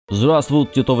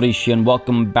Здравствуйте, товарищи, and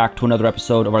welcome back to another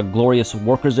episode of our glorious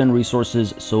Workers and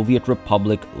Resources Soviet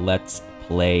Republic Let's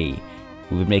Play.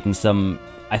 We've been making some,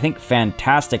 I think,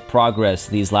 fantastic progress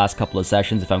these last couple of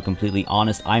sessions, if I'm completely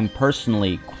honest. I'm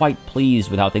personally quite pleased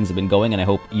with how things have been going, and I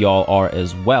hope y'all are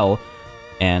as well.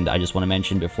 And I just want to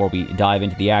mention before we dive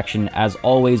into the action, as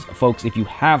always, folks, if you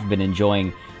have been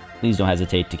enjoying, please don't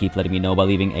hesitate to keep letting me know by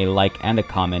leaving a like and a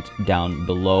comment down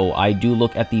below. I do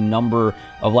look at the number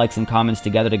of likes and comments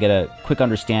together to get a quick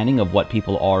understanding of what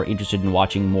people are interested in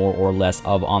watching more or less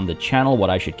of on the channel,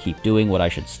 what I should keep doing, what I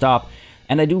should stop.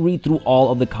 And I do read through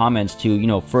all of the comments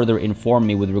to, further inform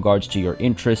me with regards to your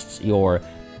interests, your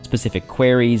specific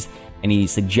queries, any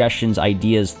suggestions,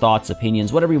 ideas, thoughts,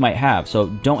 opinions, whatever you might have. So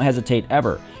don't hesitate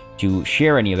ever to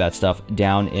share any of that stuff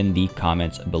down in the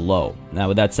comments below. Now,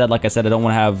 with that said, like I said, I don't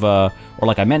want to have, or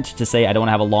like I meant to say, I don't want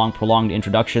to have a long, prolonged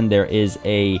introduction. There is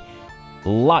a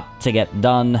lot to get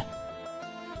done.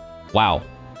 Wow.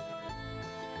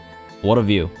 What a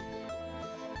view.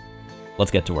 Let's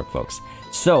get to work, folks.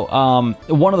 So,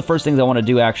 one of the first things I want to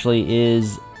do, actually,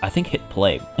 is, I think, hit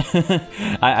play.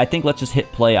 I think let's just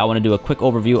hit play. I want to do a quick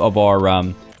overview of our,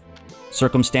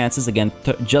 circumstances. Again,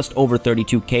 just over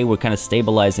 32k. We're kind of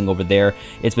stabilizing over there.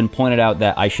 It's been pointed out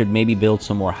that I should maybe build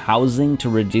some more housing to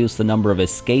reduce the number of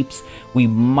escapes. We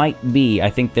might be. I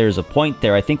think there's a point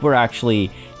there. I think we're actually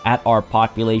at our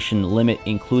population limit,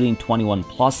 including 21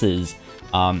 pluses,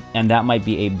 and that might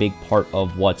be a big part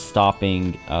of what's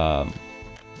stopping...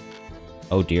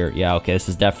 Oh dear, yeah, okay, this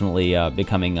is definitely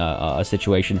becoming a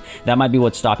situation. That might be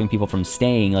what's stopping people from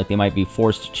staying. Like, they might be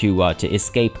forced to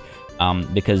escape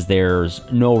because there's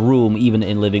no room even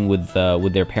in living with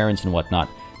their parents and whatnot.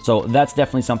 So that's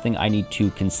definitely something I need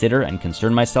to consider and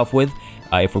concern myself with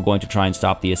if we're going to try and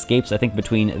stop the escapes. I think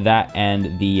between that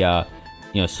and the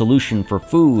solution for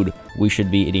food, we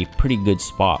should be in a pretty good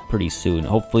spot pretty soon.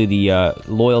 Hopefully the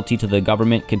loyalty to the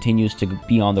government continues to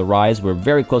be on the rise. We're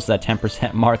very close to that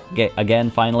 10% mark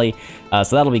again, finally.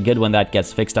 So that'll be good when that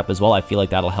gets fixed up as well. I feel like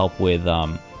that'll help with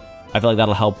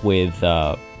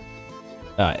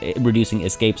reducing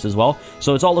escapes as well.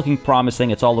 So it's all looking promising.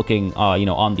 It's all looking,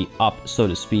 on the up, so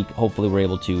to speak. Hopefully we're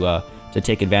able to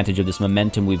take advantage of this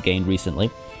momentum we've gained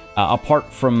recently.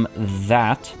 Apart from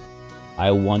that, I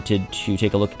wanted to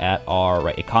take a look at our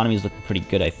economy. Is looking pretty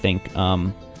good, I think.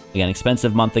 Again,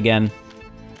 expensive month again.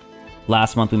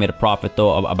 Last month we made a profit,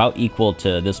 though, of about equal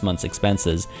to this month's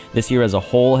expenses. This year as a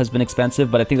whole has been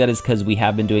expensive, but I think that is because we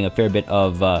have been doing a fair bit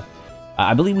of...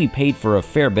 I believe we paid for a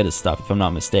fair bit of stuff, if I'm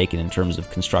not mistaken, in terms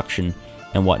of construction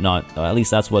and whatnot. At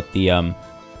least that's what the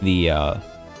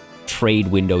trade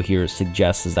window here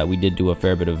suggests, is that we did do a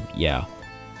fair bit of... Yeah,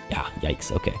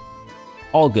 yikes, okay.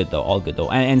 All good, though, all good, though.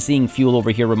 And seeing fuel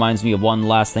over here reminds me of one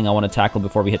last thing I want to tackle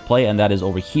before we hit play, and that is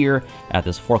over here at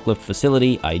this forklift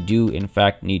facility. I do, in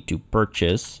fact, need to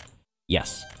purchase,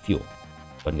 yes, fuel.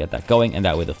 Go ahead and get that going, and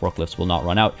that way the forklifts will not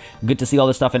run out. Good to see all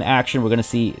this stuff in action. We're going to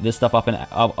see this stuff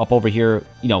up over here,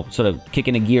 sort of kick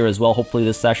into gear as well, hopefully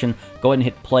this session. Go ahead and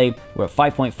hit play. We're at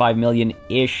 5.5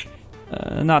 million-ish.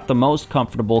 Not the most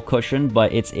comfortable cushion,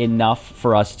 but it's enough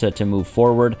for us to move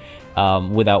forward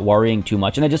without worrying too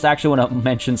much. And I just actually want to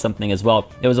mention something as well.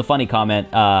 It was a funny comment,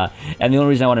 and the only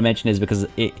reason I want to mention it is because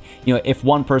if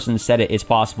one person said it, it's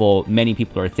possible many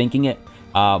people are thinking it.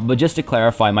 But just to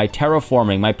clarify, my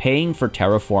paying for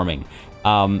terraforming,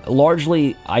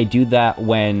 largely I do that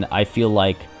when I feel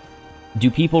like,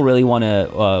 do people really want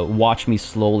to watch me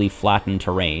slowly flatten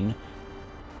terrain,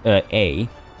 A,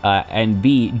 and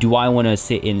B, do I want to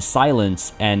sit in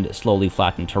silence and slowly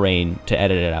flatten terrain to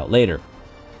edit it out later?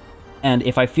 And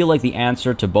if I feel like the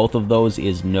answer to both of those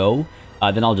is no,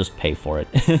 then I'll just pay for it.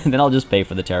 Then I'll just pay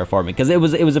for the terraforming, because it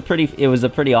was a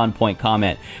pretty on point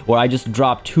comment where I just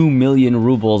dropped 2 million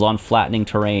rubles on flattening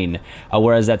terrain,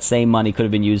 whereas that same money could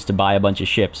have been used to buy a bunch of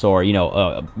ships or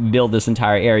build this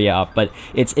entire area up. But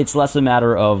it's less a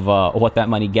matter of what that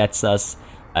money gets us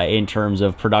in terms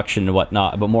of production and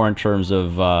whatnot, but more in terms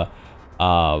of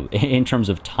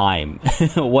time.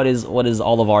 what is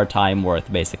all of our time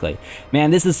worth, basically?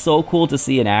 Man, this is so cool to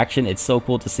see in action. It's so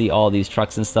cool to see all these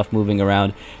trucks and stuff moving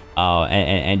around,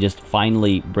 and just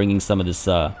finally bringing some of this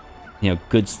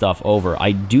good stuff over.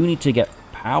 I do need to get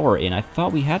power in. I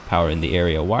thought we had power in the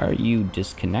area. Why are you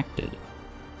disconnected?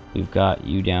 We've got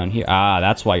you down here. Ah,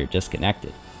 that's why you're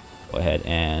disconnected. Go ahead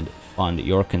and fund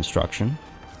your construction.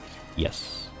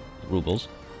 Yes, rubles.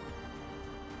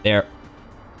 There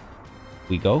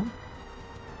we go.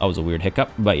 That was a weird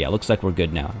hiccup, but yeah, looks like we're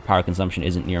good now. Power consumption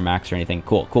isn't near max or anything.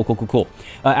 Cool, cool, cool, cool, cool.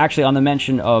 Actually, on the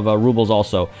mention of rubles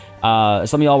also,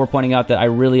 some of y'all were pointing out that I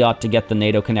really ought to get the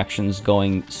NATO connections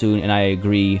going soon, and I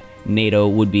agree. NATO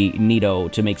would be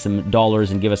neato to make some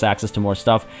dollars and give us access to more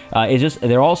stuff. It's just,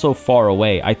 they're all so far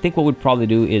away. I think what we'd probably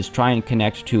do is try and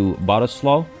connect to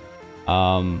Borislow.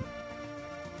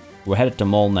 We're headed to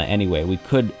Molna anyway. We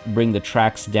could bring the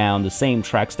tracks down, the same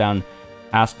tracks down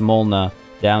past Molna,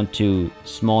 down to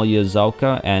Smolya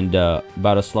Zauka and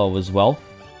Borislow as well,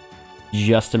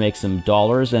 just to make some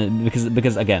dollars. And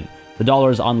because again, the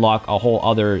dollars unlock a whole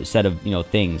other set of, you know,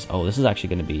 things. Oh, this is actually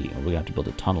going to be, we're going to have to build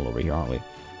a tunnel over here, aren't we?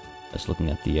 Just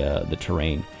looking at the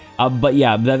terrain. But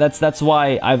yeah, that's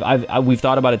why we've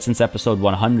thought about it since episode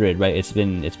 100, right? It's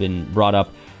been brought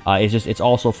up. It's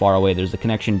all so far away. There's the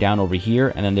connection down over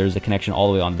here, and then there's the connection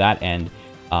all the way on that end.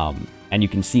 And you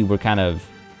can see we're kind of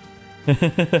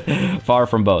far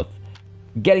from both.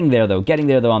 Getting there though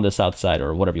on the south side,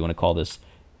 or whatever you want to call this.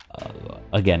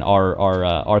 Again,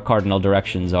 our cardinal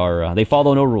directions are they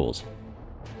follow no rules.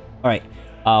 All right.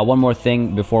 One more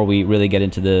thing before we really get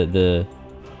into the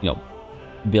you know,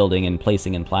 building and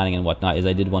placing and planning and whatnot, is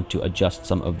I did want to adjust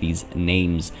some of these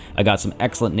names. I got some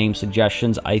excellent name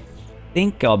suggestions. I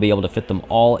think I'll be able to fit them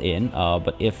all in,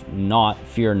 but if not,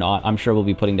 fear not. I'm sure we'll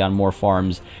be putting down more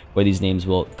farms where these names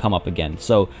will come up again.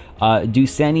 So,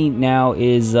 Duceni now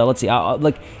is, let's see,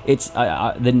 like, it's,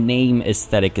 the name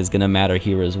aesthetic is going to matter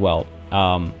here as well.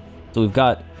 So we've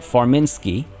got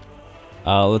Farminsky.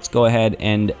 Let's go ahead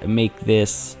and make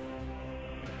this,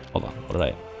 hold on, what did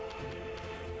I...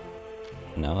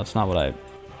 No, that's not what I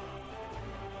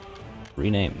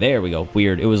renamed. There we go.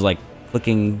 Weird. It was like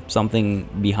clicking something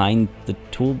behind the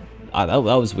tool. That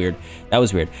was weird. That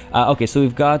was weird. Okay, so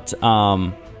we've got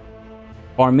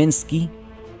Farminsky.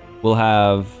 We'll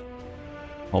have...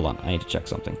 Hold on, I need to check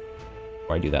something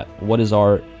before I do that. What is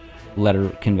our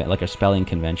letter like a spelling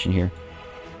convention here?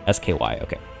 SKY.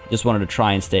 Okay. Just wanted to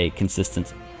try and stay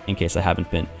consistent in case I haven't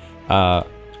been.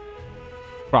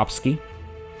 Kropsky.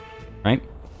 Right?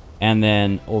 And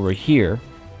then over here,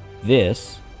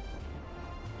 this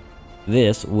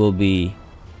will be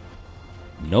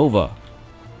Nova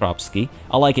Kropsky.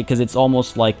 I like it because it's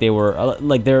almost like they were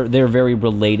like they're very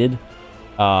related,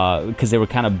 because they were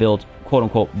kind of built quote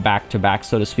unquote back to back,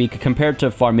 so to speak, compared to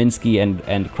Farminsky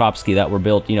and Kropsky that were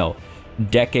built, you know,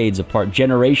 decades apart,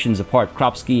 generations apart.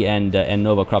 Kropsky and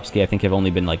Nova Kropsky I think have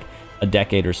only been like a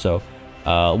decade or so.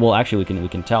 Well, actually we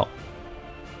can tell.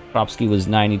 Kropsky was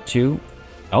 92.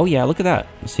 Oh yeah, look at that.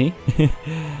 See?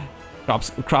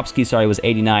 Kropsky, sorry, was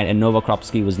 89, and Nova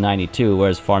Kropsky was 92,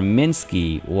 whereas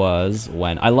Farminsky was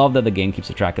when... I love that the game keeps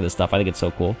a track of this stuff. I think it's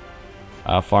so cool.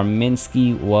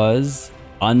 Farminsky was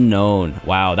unknown.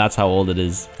 Wow, that's how old it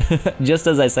is. Just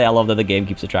as I say, I love that the game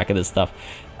keeps a track of this stuff.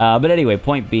 But anyway,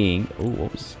 point being... Ooh,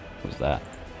 what was that?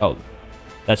 Oh,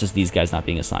 that's just these guys not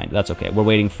being assigned. That's okay. We're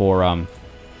waiting for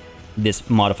this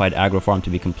modified agro farm to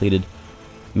be completed.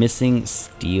 Missing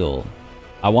steel.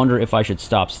 I wonder if I should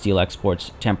stop steel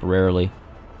exports temporarily,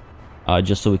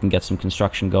 just so we can get some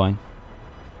construction going.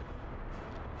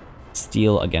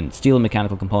 Steel, again, steel and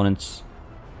mechanical components.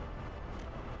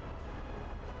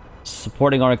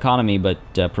 Supporting our economy, but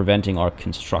preventing our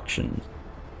construction.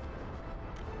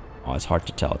 Oh, it's hard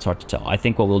to tell, it's hard to tell. I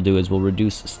think what we'll do is we'll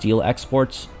reduce steel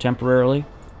exports temporarily.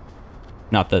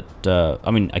 Not that,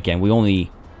 I mean, again, we only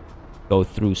go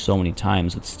through so many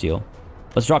times with steel.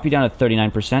 Let's drop you down to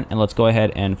 39%, and let's go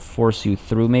ahead and force you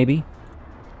through, maybe.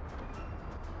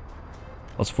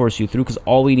 Let's force you through, because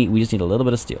all we just need a little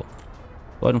bit of steel.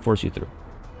 Go ahead and force you through.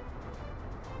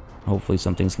 Hopefully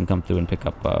some things can come through and pick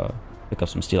up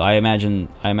some steel. I imagine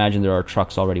there are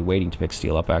trucks already waiting to pick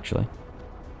steel up, actually.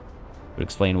 Would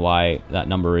explain why that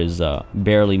number is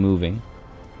barely moving.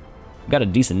 We've got a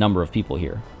decent number of people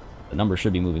here. The number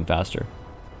should be moving faster.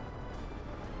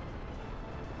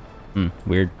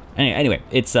 Weird. Anyway,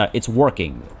 it's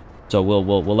working, so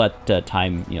we'll let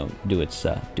time, you know, do its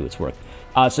work.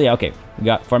 So yeah, okay, we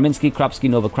got Farminsky, Kropsky,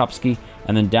 Nova Kropsky,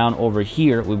 and then down over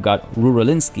here we've got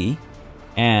Ruralinsky,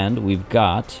 and we've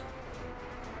got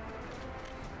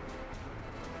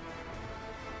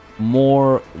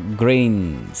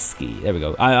Morgrainsky. There we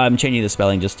go. I'm changing the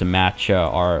spelling just to match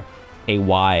our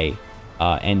AY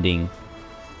ending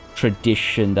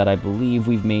tradition that I believe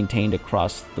we've maintained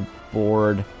across the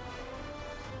board.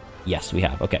 Yes, we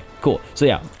have. Okay, cool. So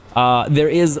yeah, there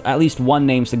is at least one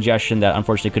name suggestion that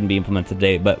unfortunately couldn't be implemented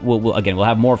today, but we'll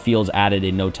have more fields added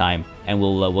in no time, and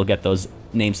we'll get those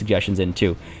name suggestions in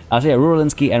too. So yeah,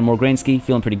 Ruralinsky and Morgrainsky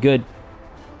feeling pretty good.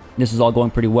 This is all going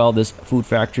pretty well. This food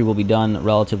factory will be done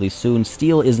relatively soon.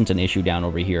 Steel isn't an issue down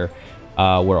over here.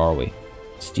 Where are we?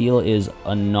 Steel is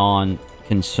a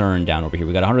non-concern down over here.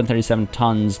 We got 137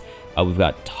 tons. We've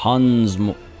got tons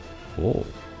more. Oh.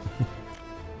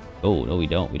 Oh, no, we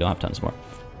don't. We don't have tons more.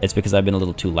 It's because I've been a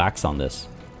little too lax on this.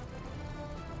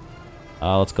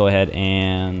 Let's go ahead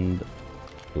and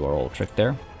do our old trick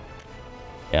there.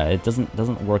 Yeah, it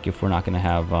doesn't work if we're not going to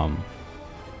have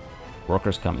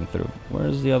workers coming through.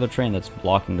 Where's the other train that's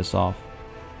blocking this off?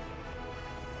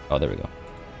 Oh, there we go.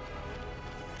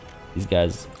 These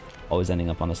guys always ending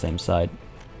up on the same side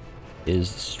is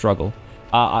struggle.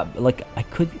 Like, I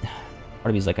could... Part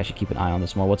of me is like, I should keep an eye on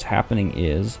this more. What's happening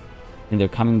is, and they're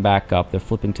coming back up, they're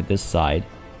flipping to this side.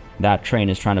 That train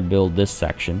is trying to build this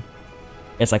section.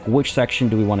 It's like, which section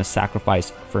do we want to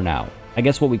sacrifice for now? I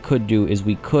guess what we could do is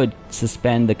we could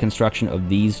suspend the construction of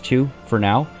these two for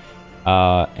now.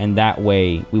 And that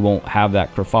way, we won't have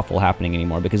that kerfuffle happening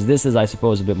anymore. Because this is, I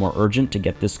suppose, a bit more urgent to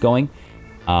get this going.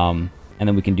 And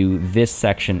then we can do this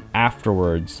section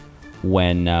afterwards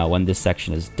when this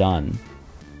section is done.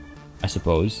 I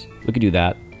suppose we could do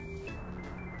that.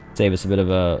 Save us a bit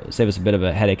of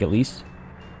a headache at least.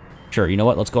 Sure. You know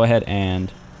what? Let's go ahead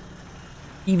and,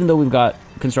 even though we've got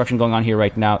construction going on here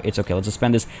right now, it's okay. Let's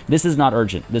suspend this. This is not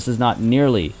urgent. This is not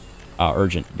nearly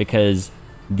urgent because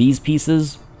these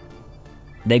pieces,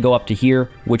 they go up to here,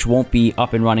 which won't be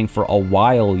up and running for a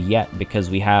while yet because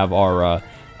we have our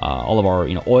all of our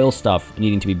oil stuff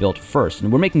needing to be built first,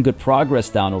 and we're making good progress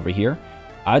down over here.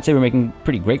 I'd say we're making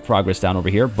pretty great progress down over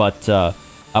here, but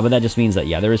that just means that,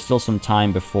 yeah, there is still some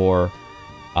time before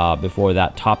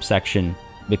that top section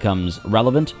becomes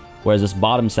relevant, whereas this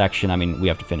bottom section, I mean, we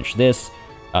have to finish this.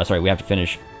 We have to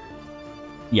finish,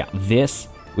 yeah, this.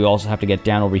 We also have to get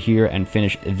down over here and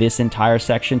finish this entire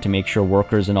section to make sure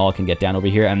workers and all can get down over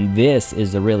here, and this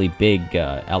is a really big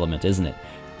element, isn't it?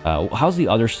 How's the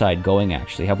other side going,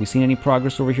 actually? Have we seen any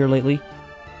progress over here lately?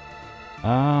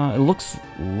 It looks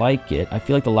like it. I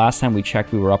feel like the last time we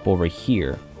checked, we were up over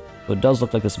here. So it does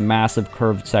look like this massive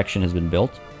curved section has been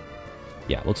built.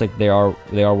 Yeah, it looks like they are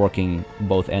working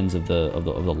both ends of the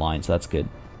line, so that's good.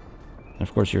 And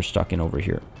of course, you're stuck in over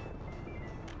here.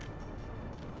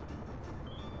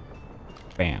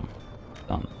 Bam.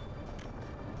 Done.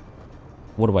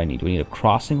 What do I need? Do we need a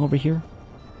crossing over here?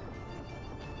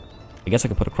 I guess I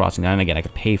could put a crossing down, and again, I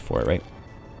could pay for it, right?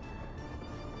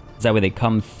 That way they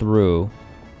come through,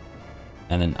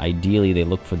 and then ideally they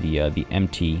look for the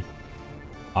empty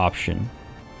option.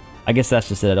 I guess that's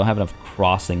just it. I don't have enough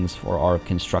crossings for our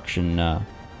construction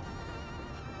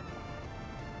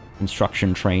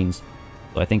trains,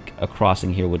 so I think a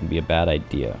crossing here wouldn't be a bad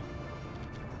idea.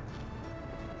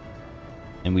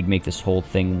 And we'd make this whole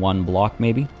thing one block,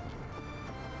 maybe.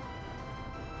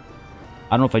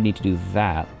 I don't know if I need to do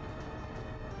that.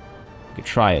 We could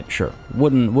try it, sure.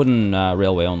 Wooden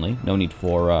railway only. No need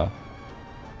for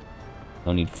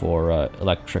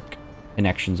electric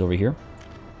connections over here.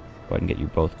 Go ahead and get you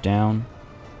both down.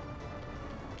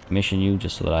 Commission you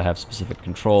just so that I have specific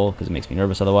control, because it makes me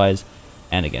nervous otherwise.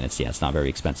 And again, it's not very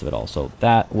expensive at all. So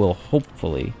that will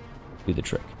hopefully do the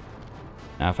trick.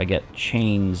 Now, if I get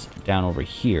chains down over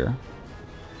here,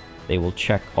 they will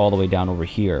check all the way down over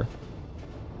here.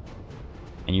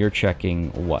 And you're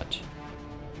checking what?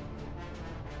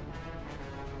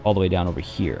 All the way down over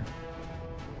here.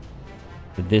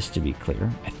 For this to be clear,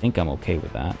 I think I'm okay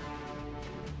with that.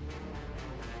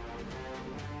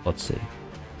 Let's see.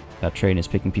 That train is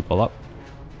picking people up.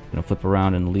 Gonna flip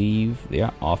around and leave.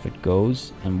 Yeah, off it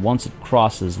goes. And once it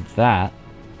crosses that,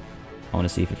 I want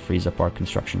to see if it frees up our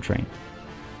construction train.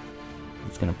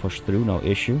 It's gonna push through, no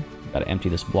issue. Gotta empty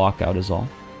this block out is all.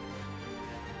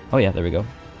 Oh yeah, there we go.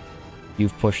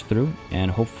 You've pushed through,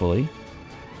 and hopefully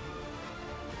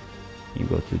you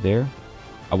go through there.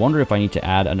 I wonder if I need to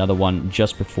add another one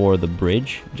just before the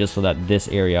bridge, just so that this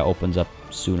area opens up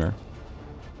sooner.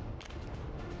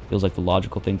 Feels like the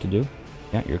logical thing to do.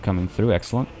 Yeah, you're coming through.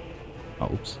 Excellent.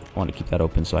 Oh, oops. I wanted to keep that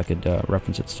open so I could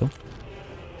reference it still.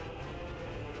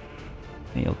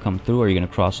 And you'll come through. Or are you going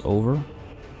to cross over?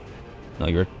 No,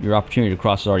 your opportunity to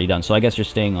cross is already done. So I guess you're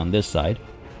staying on this side.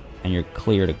 And you're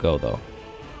clear to go, though.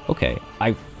 Okay.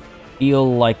 I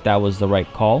feel like that was the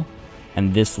right call.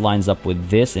 And this lines up with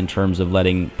this in terms of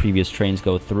letting previous trains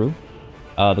go through.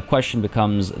 The question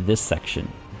becomes this section.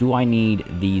 Do I need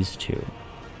these two?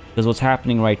 Because what's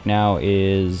happening right now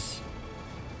is,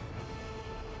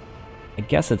 I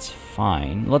guess it's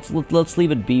fine. Let's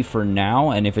leave it be for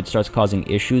now, and if it starts causing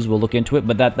issues, we'll look into it.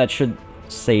 But that should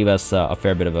save us a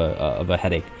fair bit of a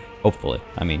headache, hopefully.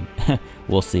 I mean,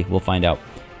 we'll see. We'll find out.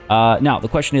 Now the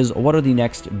question is, what are the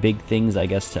next big things, I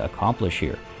guess, to accomplish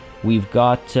here? We've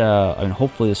got, I mean,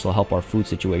 hopefully this will help our food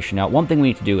situation. Now, one thing we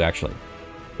need to do, actually,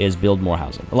 is build more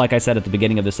housing. Like I said at the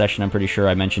beginning of the session, I'm pretty sure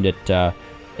I mentioned it,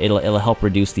 it'll help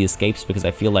reduce the escapes, because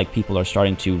I feel like people are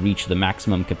starting to reach the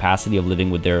maximum capacity of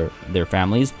living with their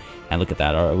families. And look at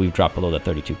that, we've dropped below the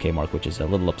 32K mark, which is a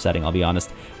little upsetting, I'll be honest.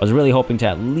 I was really hoping to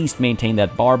at least maintain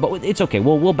that bar, but it's okay.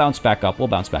 We'll bounce back up. We'll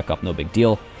bounce back up, no big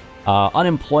deal.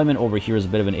 Unemployment over here is a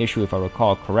bit of an issue, if I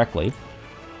recall correctly.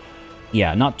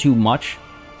 Yeah, not too much,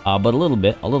 but a little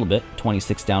bit.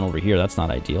 26 down over here, that's not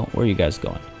ideal. Where are you guys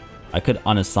going? I could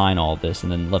unassign all this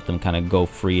and then let them kind of go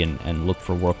free and look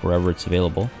for work wherever it's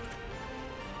available.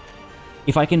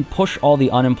 If I can push all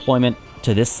the unemployment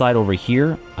to this side over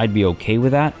here, I'd be okay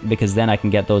with that, because then I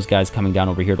can get those guys coming down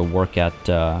over here to work at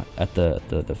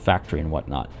the factory and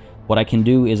whatnot. What I can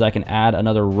do is I can add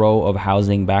another row of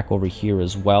housing back over here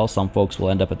as well. Some folks will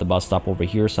end up at the bus stop over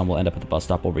here, some will end up at the bus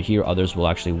stop over here, others will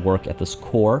actually work at this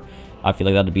core. I feel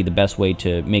like that would be the best way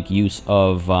to make use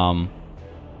of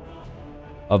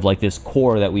like this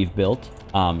core that we've built.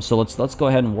 So let's go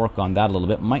ahead and work on that a little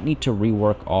bit. Might need to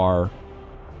rework our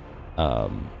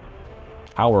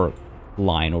power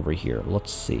line over here.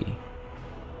 Let's see.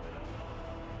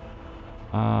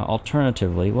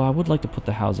 Alternatively, well, I would like to put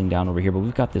the housing down over here, but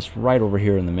we've got this right over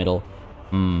here in the middle.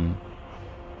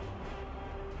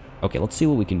 Okay, let's see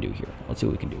what we can do here. Let's see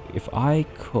what we can do. If I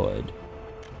could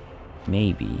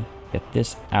maybe get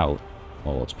this out.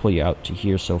 Well, let's pull you out to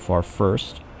here so far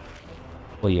first.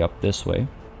 Pull you up this way.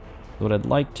 What I'd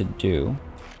like to do,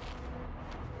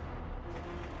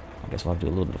 I guess we'll have to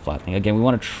do a little bit of flattening. Again, we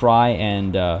want to try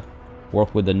and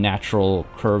work with the natural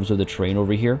curves of the terrain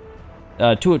over here.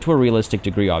 To a realistic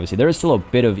degree, obviously. There is still a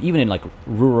bit of, even in like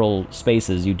rural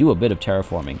spaces, you do a bit of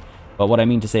terraforming. But what I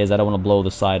mean to say is I don't want to blow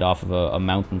the side off of a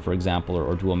mountain, for example,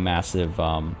 or do a massive,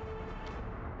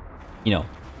 you know,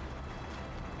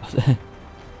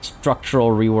 structural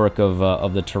rework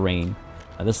of the terrain.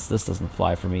 This doesn't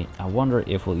fly for me. I wonder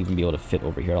if we'll even be able to fit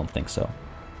over here. I don't think so.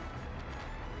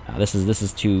 This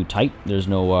is too tight. There's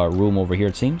no room over here,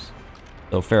 it seems.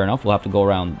 So fair enough. We'll have to go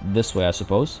around this way, I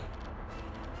suppose.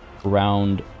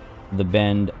 Around the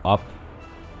bend up.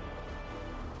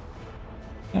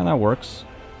 Yeah, that works.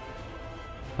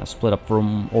 Split up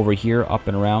from over here, up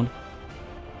and around.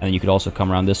 And then you could also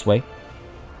come around this way.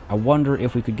 I wonder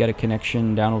if we could get a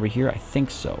connection down over here. I think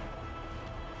so.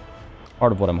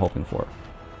 Part of what I'm hoping for.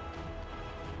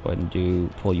 Go ahead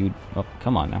and pull you up.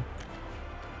 Come on now.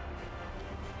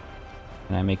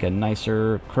 Can I make a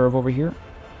nicer curve over here?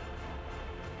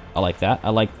 I like that.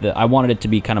 I wanted it to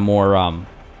be kind of more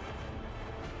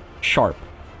sharp.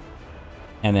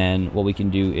 And then what we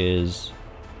can do is,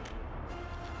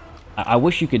 I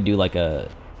wish you could do like a,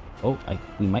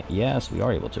 we might, yes, we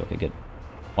are able to. Okay, good.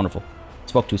 Wonderful.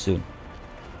 Spoke too soon.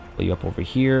 Pull you up over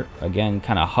here. Again,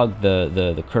 kind of hug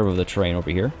the curve of the terrain over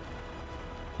here.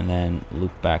 And then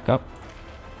loop back up.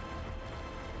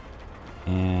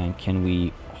 And can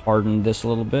we harden this a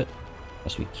little bit?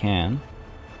 Yes, we can.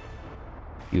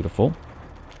 Beautiful.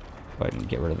 Go ahead and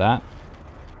get rid of that.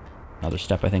 Another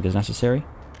step I think is necessary.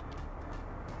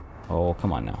 Oh,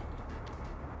 come on now.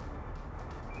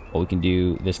 Well, we can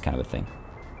do this kind of a thing.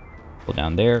 Pull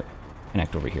down there,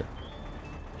 connect over here.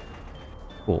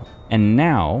 Cool. And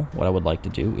now, what I would like to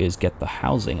do is get the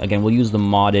housing. Again, we'll use the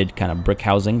modded kind of brick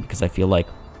housing, because I feel like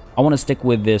I want to stick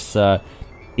with this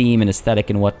theme and aesthetic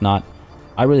and whatnot.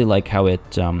 I really like how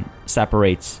it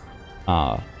separates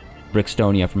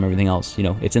Brickstonia from everything else. You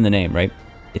know, it's in the name, right?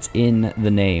 It's in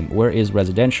the name. Where is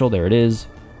residential? There it is.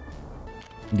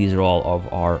 These are all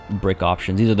of our brick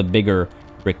options. These are the bigger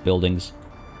brick buildings.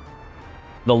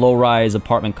 The low-rise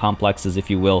apartment complexes, if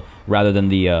you will, rather than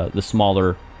the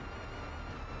smaller.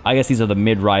 I guess these are the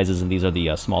mid-rises and these are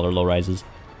the smaller low-rises.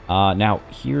 Now,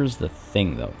 here's the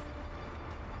thing, though.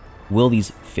 Will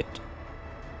these fit?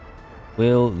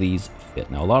 Will these fit?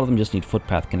 Now, a lot of them just need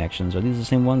footpath connections. Are these the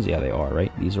same ones? Yeah, they are,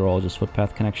 right? These are all just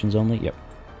footpath connections only? Yep.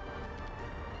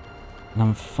 And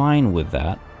I'm fine with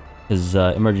that, because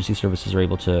emergency services are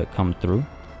able to come through.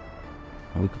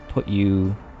 And we could put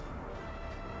you...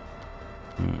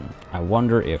 I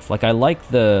wonder if... Like, I like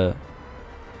the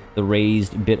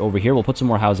raised bit over here. We'll put some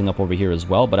more housing up over here as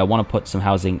well, but I want to put some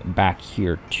housing back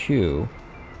here, too.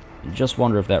 I just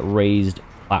wonder if that raised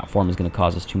platform is going to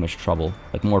cause us too much trouble.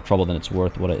 Like, more trouble than it's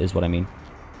worth, what I mean.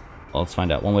 Well, let's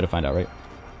find out. One way to find out, right?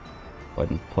 Go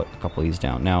ahead and put a couple of these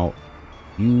down. Now,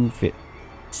 you fit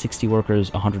 60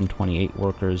 workers, 128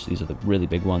 workers. These are the really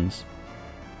big ones.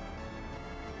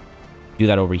 Do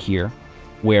that over here,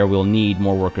 where we'll need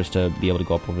more workers to be able to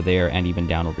go up over there and even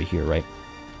down over here, right?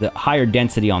 The higher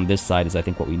density on this side is, I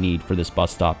think, what we need for this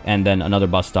bus stop. And then another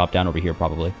bus stop down over here,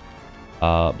 probably.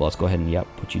 But let's go ahead and, yep,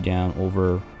 put you down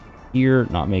over here.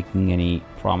 Not making any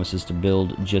promises to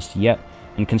build just yet.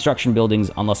 And construction buildings,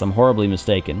 unless I'm horribly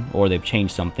mistaken, or they've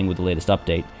changed something with the latest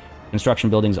update, construction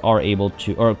buildings are able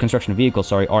to, or construction vehicles,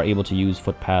 sorry, are able to use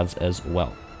footpaths as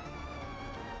well.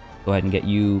 Go ahead and get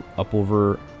you up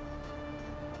over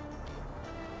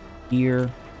here.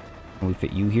 Can we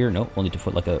fit you here? Nope, we'll need to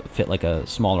fit like a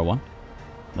smaller one.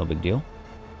 No big deal.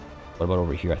 What about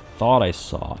over here? I thought I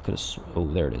saw, oh,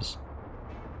 there it is.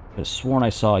 Could have sworn I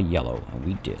saw yellow, and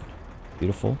we did.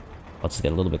 Beautiful. Let's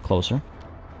get a little bit closer.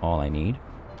 All I need.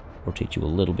 Rotate you a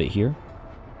little bit here.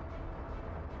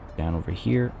 Down over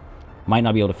here. Might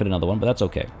not be able to fit another one, but that's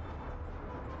okay.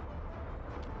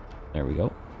 There we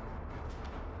go.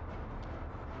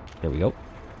 There we go.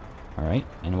 Alright,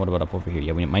 and what about up over here?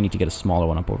 Yeah, we might need to get a smaller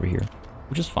one up over here,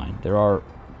 which is fine. There are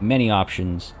many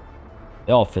options.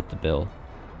 They all fit the bill.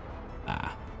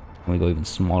 Can we go even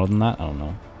smaller than that? I don't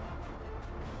know.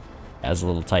 That's a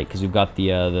little tight, because we've got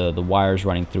the wires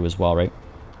running through as well, right?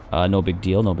 No big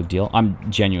deal, no big deal. I'm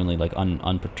genuinely, like,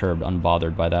 unperturbed,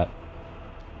 unbothered by that.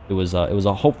 It was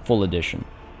a hopeful addition.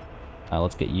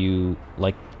 Let's get you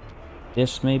like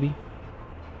this, maybe?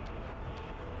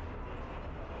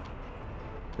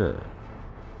 Sure.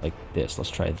 Like this. Let's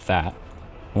try that.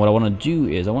 And what I want to do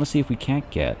is, I want to see if we can't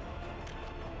get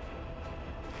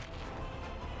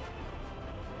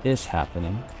this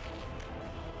happening.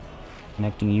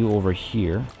 Connecting you over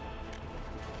here.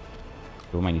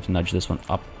 We might need to nudge this one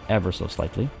up ever so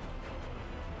slightly.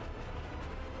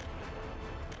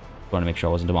 Want to make sure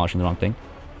I wasn't demolishing the wrong thing.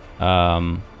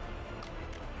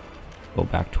 Go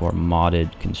back to our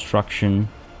modded construction.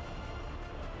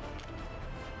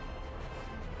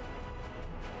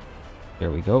 There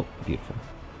we go. Beautiful.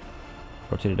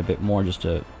 Rotate it a bit more just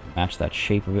to match that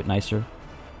shape a bit nicer.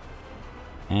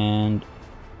 And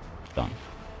done.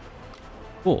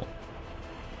 Cool.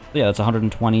 So yeah, that's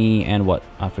 120 and what?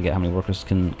 I forget how many workers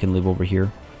can live over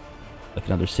here. Like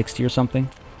another 60 or something.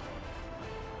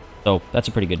 So that's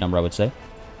a pretty good number, I would say.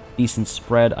 Decent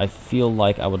spread. I feel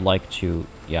like I would like to...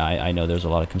 Yeah, I know there's a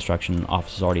lot of construction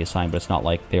offices already assigned, but it's not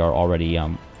like they are already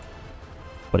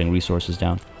putting resources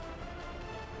down.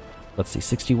 Let's see,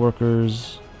 60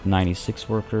 workers, 96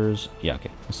 workers. Yeah, okay.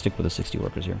 Let's stick with the 60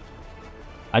 workers here.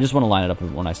 I just want to line it up a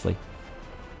bit more nicely.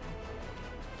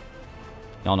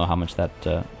 Y'all know how much that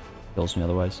kills me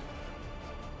otherwise.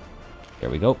 There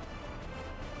we go.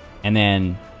 And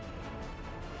then...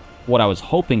 what I was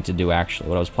hoping to do, actually,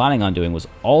 what I was planning on doing was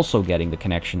also getting the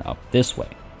connection up this way.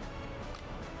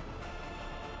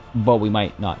 But we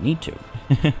might not need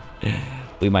to.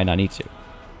 We might not need to.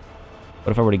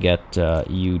 What if I were to get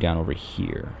you down over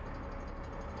here?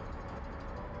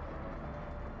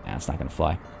 Nah, it's not going to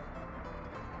fly.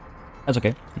 That's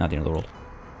okay. Not the end of the world.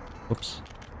 Whoops.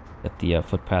 Get the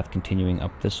footpath continuing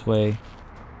up this way.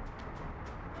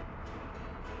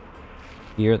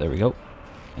 Here, there we go.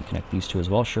 And connect these two as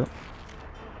well, sure.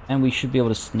 And we should be able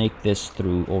to snake this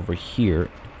through over here,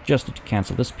 just to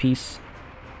cancel this piece.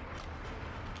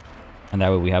 And that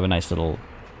way we have a nice little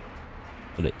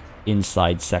sort of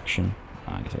inside section.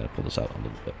 I guess I gotta pull this out a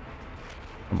little bit.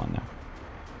 Come on now.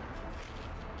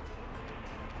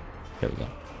 There we go.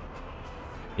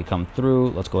 They come through.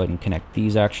 Let's go ahead and connect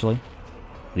these, actually.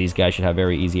 These guys should have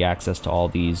very easy access to all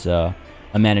these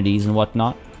amenities and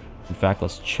whatnot. In fact,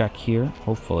 let's check here.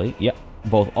 Hopefully. Yep.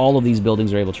 All of these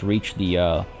buildings are able to reach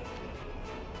the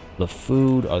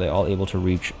food. Are they all able to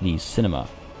reach the cinema?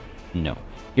 No.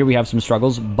 Here we have some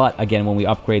struggles, but again, when we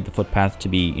upgrade the footpath to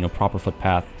be, you know, proper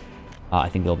footpath, I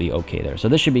think they'll be okay there. So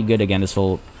this should be good. Again, this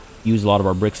will use a lot of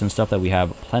our bricks and stuff that we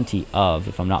have plenty of,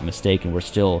 if I'm not mistaken. We're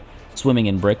still swimming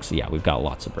in bricks. Yeah, we've got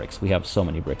lots of bricks. We have so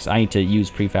many bricks. I need to use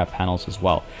prefab panels as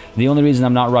well. The only reason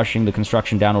I'm not rushing the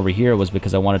construction down over here was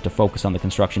because I wanted to focus on the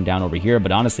construction down over here.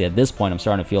 But honestly, at this point, I'm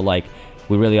starting to feel like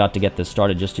we really ought to get this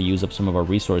started just to use up some of our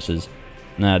resources.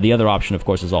 The other option, of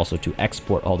course, is also to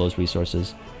export all those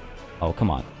resources. Oh,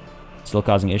 come on. Still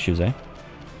causing issues, eh?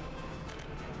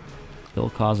 Still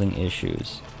causing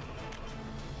issues.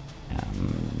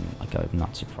 Like, I'm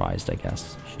not surprised, I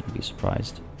guess. Shouldn't be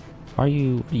surprised.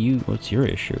 What's your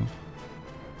issue?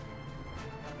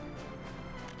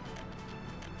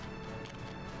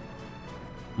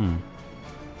 I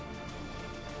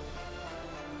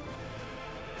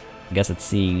guess it's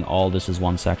seeing all this as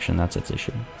one section. That's its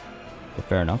issue. But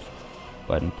fair enough.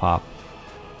 Go ahead and pop.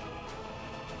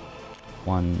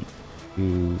 1,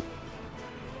 2.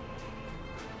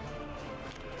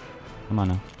 Come on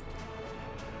now.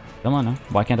 Come on now.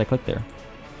 Why can't I click there?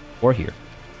 Or here?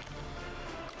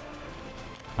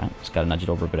 Alright, just gotta nudge it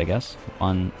over a bit, I guess.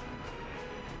 1,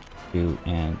 2,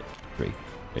 and 3.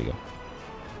 There you go.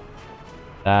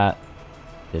 That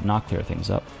did not clear things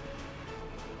up.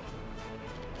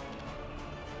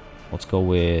 Let's go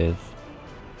with...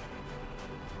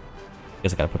 I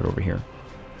guess I gotta put it over here.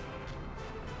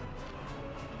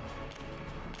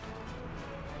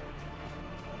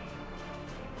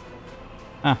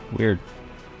 Ah, weird.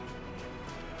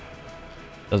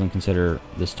 Doesn't consider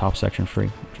this top section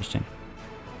free. Interesting.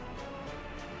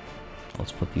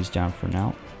 Let's put these down for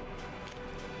now.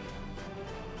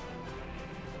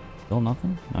 Still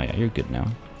nothing? Oh yeah, you're good now.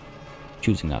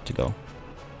 Choosing not to go.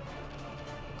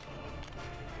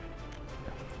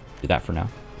 Do that for now.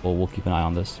 We'll keep an eye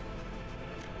on this.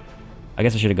 I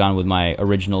guess I should have gone with my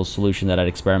original solution that I'd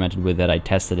experimented with, that I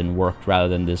tested and worked, rather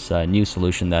than this new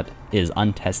solution that is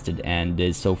untested and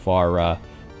is so far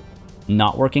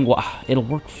not working. Well, it'll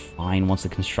work fine once the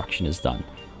construction is done.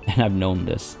 And I've known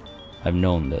this. I've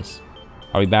known this.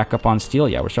 Are we back up on steel?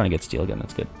 Yeah, we're starting to get steel again.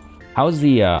 That's good. How's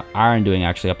the iron doing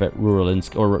actually up at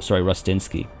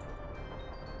Rustinsky?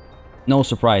 No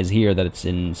surprise here that it's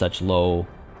in such low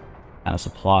kind of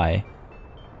supply.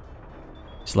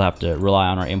 Still have to rely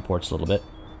on our imports a little bit.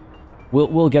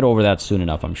 We'll get over that soon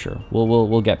enough, I'm sure.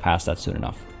 We'll get past that soon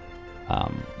enough.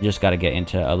 Just got to get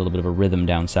into a little bit of a rhythm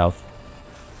down south.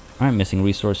 All right, missing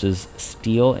resources.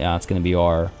 Steel. Yeah, that's going to be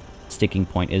our sticking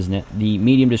point, isn't it? The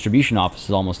medium distribution office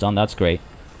is almost done. That's great.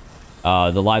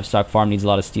 The livestock farm needs a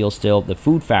lot of steel still. The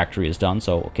food factory is done,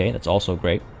 so okay, that's also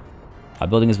great.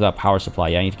 Building is without power supply.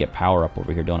 Yeah, I need to get power up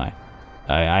over here, don't I?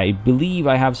 I believe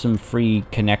I have some free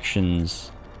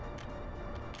connections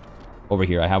over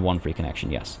here. I have one free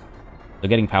connection, yes. So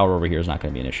getting power over here is not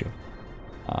going to be an issue.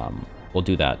 We'll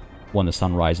do that when the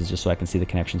sun rises, just so I can see the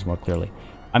connections more clearly.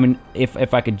 I mean,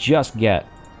 if I could just get...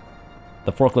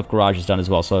 The forklift garage is done as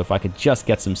well, so if I could just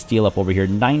get some steel up over here.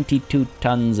 92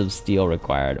 tons of steel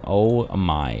required. Oh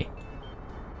my.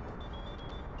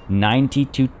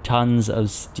 92 tons of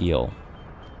steel.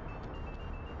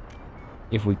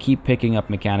 If we keep picking up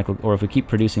mechanical, or if we keep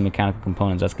producing mechanical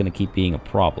components, that's going to keep being a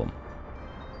problem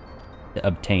to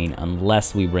obtain,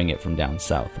 unless we bring it from down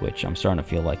south, which I'm starting to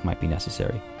feel like might be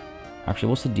necessary. Actually,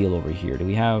 what's the deal over here? Do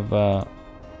we have...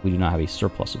 we do not have a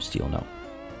surplus of steel, no.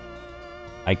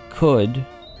 I could...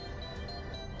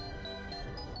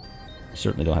 We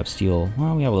certainly don't have steel.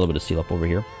 Well, we have a little bit of steel up over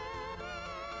here.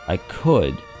 I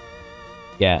could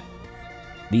get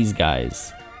these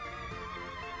guys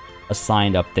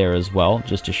assigned up there as well,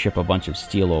 just to ship a bunch of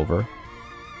steel over.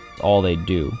 That's all they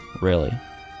do, really.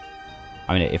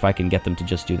 I mean, if I can get them to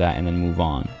just do that and then move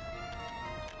on.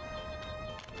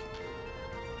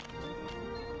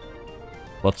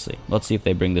 Let's see. Let's see if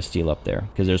they bring the steel up there,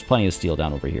 because there's plenty of steel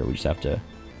down over here. We just have to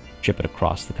ship it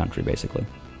across the country, basically.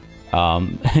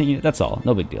 That's all.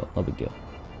 No big deal. No big deal.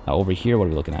 Over here, what are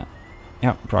we looking at?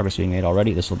 Yeah, progress being made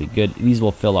already. This will be good. These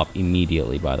will fill up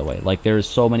immediately, by the way. Like, there's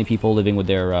so many people living with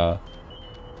their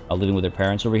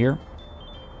parents over here.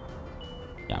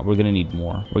 Yeah, we're gonna need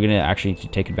more. We're gonna actually need to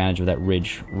take advantage of that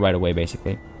ridge right away,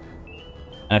 basically.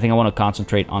 And I think I want to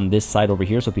concentrate on this side over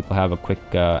here, so people have a quick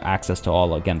access to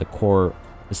all, again, the core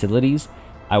facilities.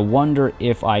 I wonder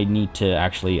if I need to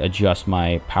actually adjust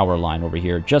my power line over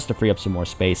here just to free up some more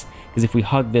space, because if we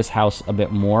hug this house a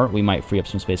bit more, we might free up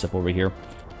some space up over here.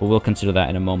 But we'll consider that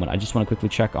in a moment. I just want to quickly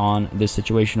check on this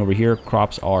situation over here.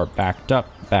 Crops are backed up,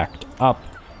 backed up,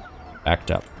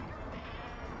 backed up.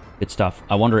 Good stuff.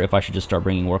 I wonder if I should just start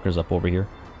bringing workers up over here.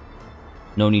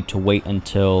 No need to wait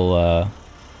until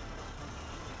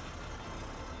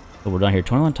we're done here.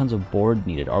 21 tons of board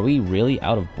needed. Are we really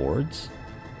out of boards?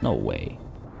 No way.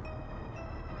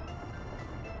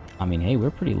 I mean, hey, we're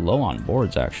pretty low on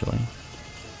boards, actually.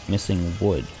 Missing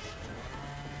wood.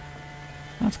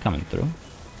 That's coming through.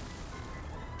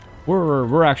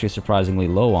 We're actually surprisingly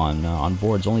low on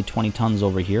boards. Only 20 tons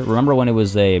over here. Remember when it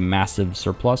was a massive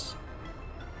surplus?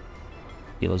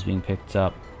 Steel is being picked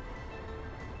up.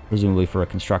 Presumably for a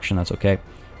construction, that's okay.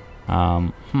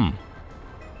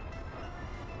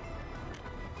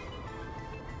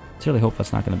 Sincerely hope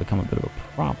that's not going to become a bit of a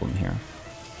problem here.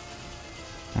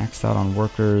 Maxed out on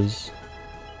workers.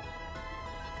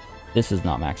 This is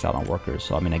not maxed out on workers,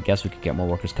 so I mean, I guess we could get more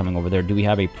workers coming over there. Do we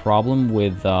have a problem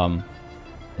with the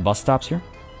bus stops here?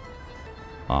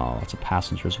 Oh, lots of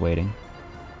passengers waiting.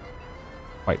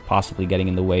 Quite possibly getting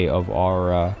in the way of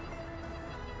our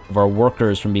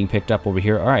workers from being picked up over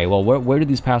here. All right, well, where do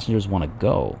these passengers want to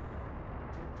go?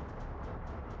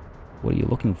 What are you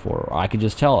looking for? I could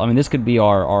just tell. I mean, this could be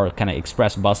our kind of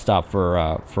express bus stop for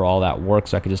all that work,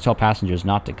 so I could just tell passengers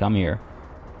not to come here.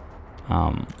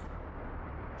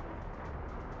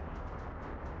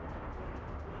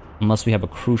 Unless we have a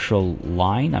crucial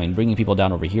line. I mean, bringing people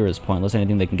down over here is pointless.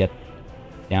 Anything they can get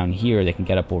down here, they can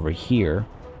get up over here.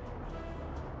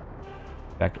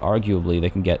 In fact, arguably,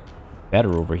 they can get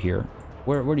better over here.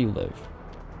 Where do you live?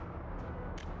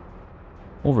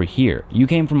 Over here. You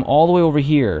came from all the way over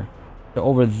here to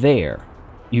over there.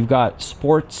 You've got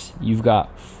sports, you've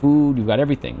got food, you've got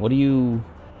everything. What do you...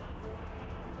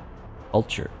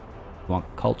 Culture. You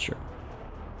want culture.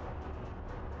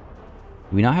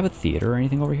 Do we not have a theater or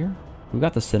anything over here? We've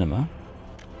got the cinema.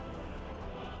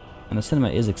 And the cinema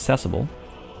is accessible.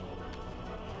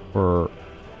 For...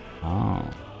 Oh.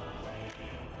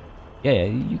 Yeah,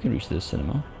 you can reach the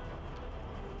cinema.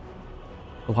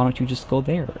 But why don't you just go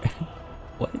there?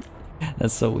 What?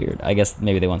 That's so weird. I guess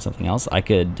maybe they want something else. I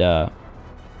could, yeah,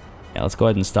 let's go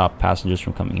ahead and stop passengers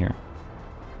from coming here.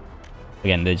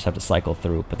 Again, they just have to cycle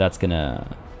through, but that's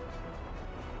gonna...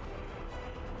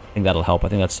 I think that'll help. I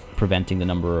think that's preventing the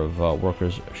number of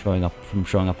workers showing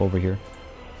up over here.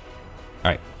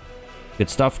 Alright. Good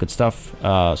stuff, good stuff.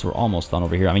 So we're almost done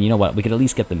over here. I mean, you know what? We could at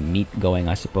least get the meat going,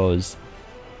 I suppose.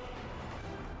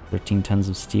 13 tons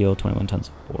of steel, 21 tons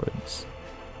of boards.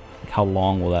 Like, how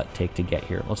long will that take to get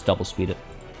here? Let's double speed it.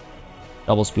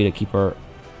 Double speed it, keep our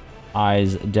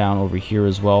eyes down over here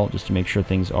as well, just to make sure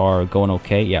things are going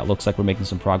okay. Yeah, it looks like we're making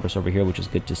some progress over here, which is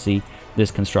good to see.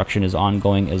 This construction is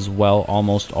ongoing as well.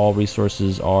 Almost all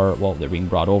resources are, well, they're being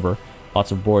brought over.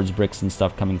 Lots of boards, bricks, and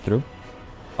stuff coming through.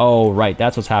 Oh, right,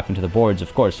 that's what's happening to the boards,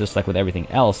 of course. Just like with everything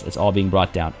else, it's all being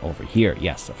brought down over here.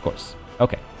 Yes, of course.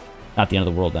 Okay. Not the end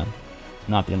of the world then.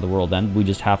 Not the end of the world then. We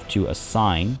just have to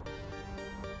assign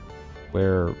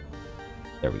where...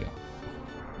 There we go.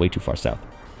 Way too far south.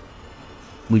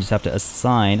 We just have to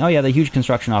assign... Oh yeah, the huge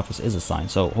construction office is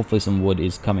assigned, so hopefully some wood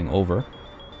is coming over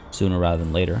sooner rather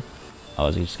than later. Oh,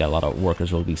 we just got a lot of workers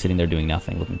who will be sitting there doing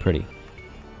nothing, looking pretty.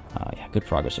 Yeah, good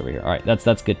progress over here. Alright,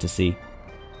 that's good to see.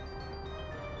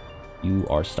 You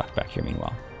are stuck back here,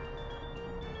 meanwhile.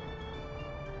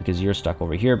 Because you're stuck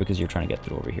over here, because you're trying to get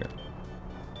through over here.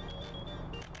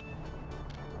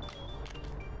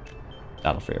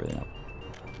 That'll free everything up.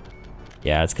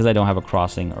 Yeah, it's because I don't have a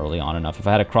crossing early on enough. If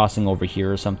I had a crossing over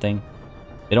here or something,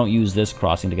 they don't use this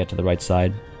crossing to get to the right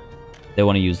side. They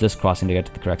want to use this crossing to get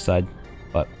to the correct side.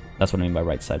 But that's what I mean by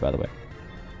right side, by the way.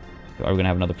 So are we going to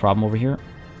have another problem over here?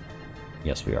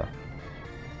 Yes, we are.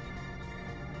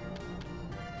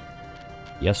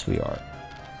 Yes, we are.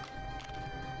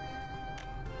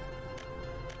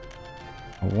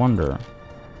 I wonder...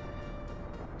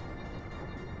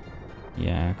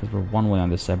 Yeah, because we're one way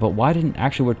on this side. But why didn't...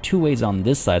 Actually, we're two ways on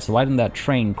this side, so why didn't that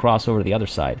train cross over to the other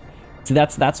side? See,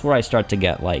 that's where I start to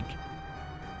get, like...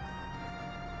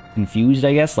 confused,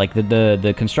 I guess. Like,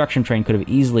 the construction train could have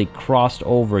easily crossed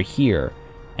over here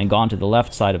and gone to the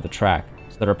left side of the track,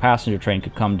 so that our passenger train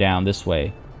could come down this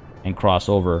way and cross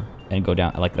over and go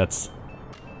down. Like, that's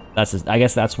just, I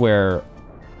guess that's where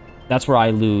I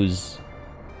lose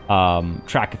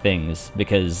track of things,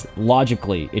 because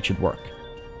logically it should work.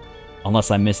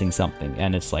 Unless I'm missing something,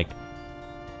 and it's like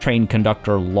train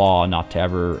conductor law not to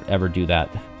ever do that.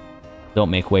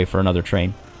 Don't make way for another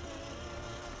train.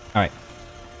 Alright.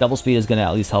 Double speed is going to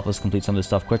at least help us complete some of this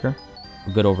stuff quicker.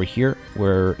 We're good over here.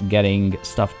 We're getting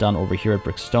stuff done over here at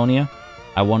Brixtonia.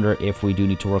 I wonder if we do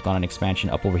need to work on an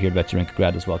expansion up over here to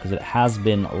Veteringrad as well, because it has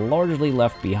been largely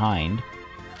left behind.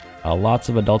 Lots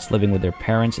of adults living with their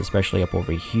parents, especially up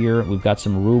over here. We've got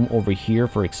some room over here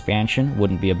for expansion.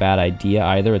 Wouldn't be a bad idea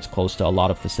either. It's close to a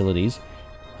lot of facilities.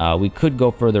 We could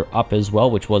go further up as well,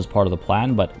 which was part of the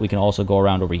plan, but we can also go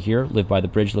around over here, live by the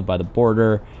bridge, live by the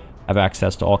border, have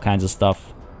access to all kinds of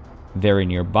stuff very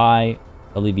nearby,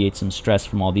 alleviate some stress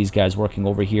from all these guys working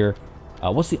over here.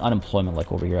 What's the unemployment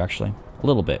like over here, actually? A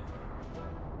little bit.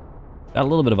 Got a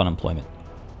little bit of unemployment.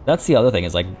 That's the other thing,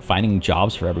 is like finding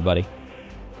jobs for everybody.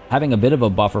 Having a bit of a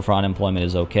buffer for unemployment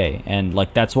is okay, and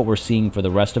like that's what we're seeing for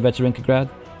the rest of Veteringrad.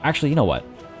 Actually, you know what?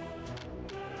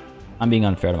 I'm being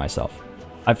unfair to myself.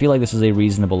 I feel like this is a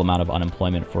reasonable amount of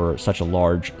unemployment for such a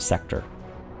large sector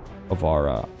of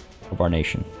our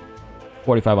nation.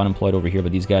 45 unemployed over here,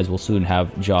 but these guys will soon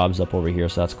have jobs up over here,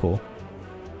 so that's cool.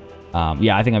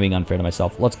 Yeah, I think I'm being unfair to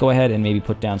myself. Let's go ahead and maybe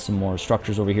put down some more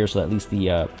structures over here so that at least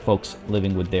the folks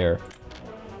living with their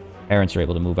parents are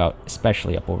able to move out,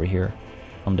 especially up over here.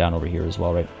 Come down over here as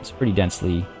well, right? It's pretty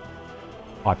densely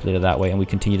populated that way, and we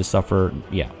continue to suffer,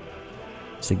 yeah,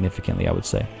 significantly, I would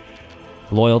say.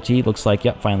 Loyalty looks like,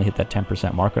 yep, finally hit that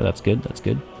 10% marker. That's good, that's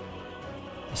good.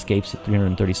 Escapes at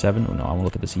 337. Oh no, I want to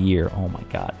look at this year. Oh my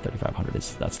god, 3,500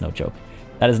 that's no joke.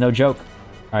 That is no joke.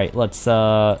 Alright, let's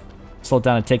slow it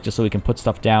down a tick just so we can put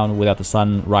stuff down without the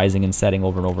sun rising and setting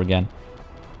over and over again.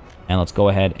 And let's go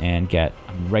ahead and get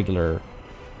a regular...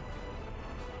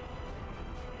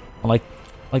 I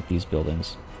like these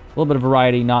buildings. A little bit of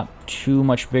variety, not too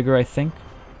much bigger, I think.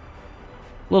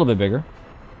 A little bit bigger.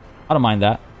 I don't mind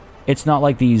that. It's not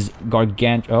like these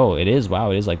oh, it is.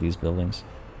 Wow, it is like these buildings.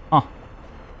 Huh.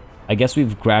 I guess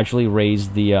we've gradually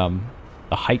raised the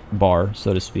height bar,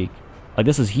 so to speak. Like,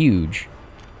 this is huge.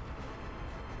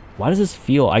 Why does this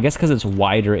feel... I guess because it's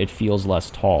wider, it feels less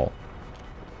tall.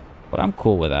 But I'm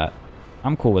cool with that.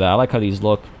 I'm cool with that. I like how these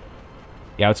look.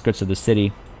 The outskirts of the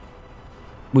city.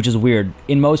 Which is weird.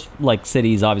 In most, like,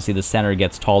 cities, obviously, the center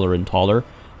gets taller and taller.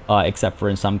 Except for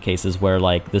in some cases where,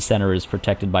 like, the center is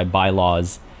protected by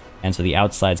bylaws, and so the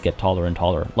outsides get taller and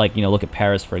taller. Like, you know, look at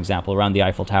Paris, for example. Around the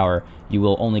Eiffel Tower, you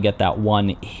will only get that one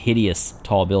hideous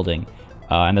tall building.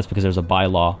 And that's because there's a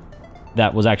bylaw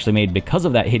that was actually made because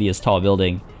of that hideous tall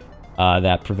building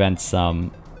that prevents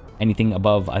anything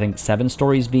above, I think, 7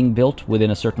 stories being built within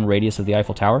a certain radius of the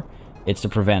Eiffel Tower. It's to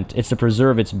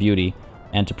preserve its beauty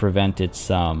and to prevent its,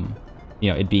 you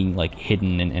know, it being, like,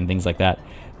 hidden and things like that.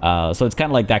 So it's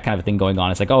kind of like that kind of thing going on.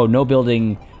 It's like, oh, no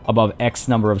building above X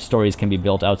number of stories can be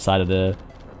built outside of the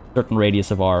certain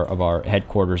radius of our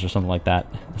headquarters or something like that.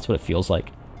 That's what it feels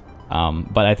like.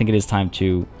 But I think it is time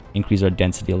to increase our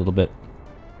density a little bit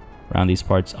around these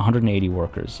parts. 180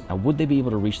 workers. Now, would they be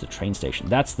able to reach the train station?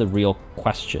 That's the real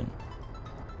question.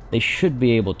 They should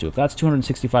be able to. If that's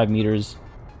 265 meters,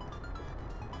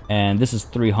 and this is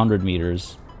 300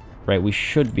 meters, right, we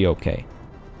should be okay.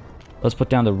 Let's put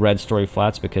down the red story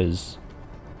flats because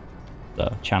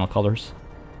the channel colors.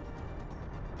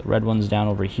 The red one's down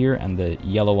over here and the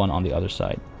yellow one on the other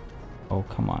side. Oh,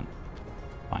 come on.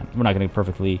 Fine. We're not going to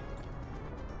perfectly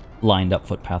lined up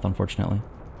footpath, unfortunately.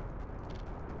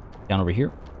 Down over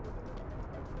here.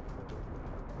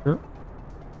 Sure.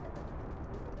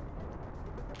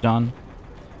 Done.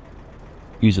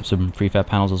 Use up some prefab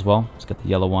panels as well. Let's get the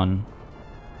yellow one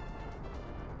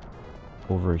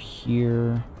over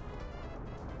here.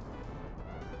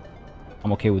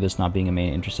 I'm okay with this not being a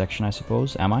main intersection, I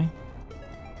suppose. Am I?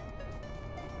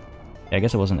 Yeah, I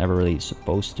guess it wasn't ever really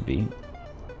supposed to be.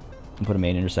 And put a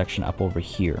main intersection up over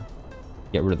here.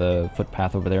 Get rid of the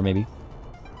footpath over there, maybe.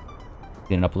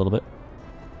 Clean it up a little bit.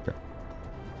 Sure.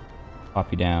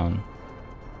 Pop you down.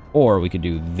 Or we could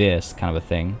do this kind of a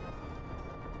thing.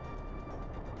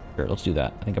 Sure, let's do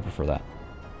that. I think I prefer that.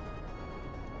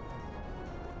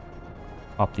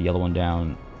 Pop the yellow one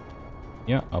down.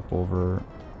 Yeah, up over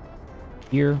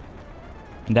here.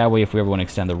 And that way, if we ever want to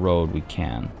extend the road, we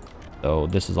can. So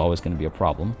this is always going to be a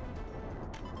problem.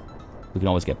 We can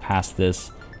always get past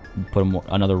this, put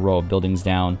another row of buildings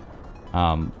down,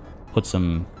 put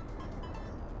some,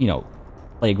 you know,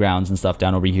 playgrounds and stuff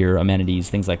down over here, amenities,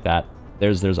 things like that.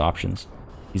 There's options.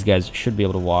 These guys should be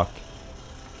able to walk,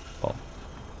 well,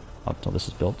 up until this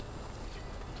is built.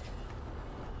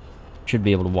 Should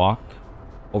be able to walk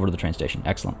over to the train station.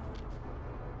 Excellent.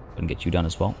 And get you done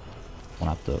as well.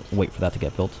 Won't have to wait for that to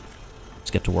get built.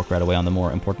 Let's get to work right away on the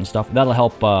more important stuff. That'll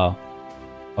help a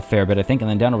fair bit, I think. And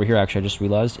then down over here, actually, I just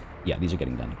realized, yeah, these are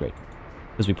getting done. Great.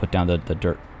 Because we put down the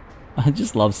dirt. I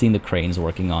just love seeing the cranes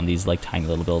working on these, like, tiny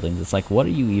little buildings. It's like, what are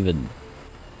you even...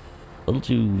 A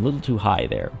little too high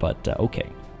there, but okay.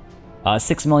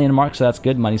 6 million mark, so that's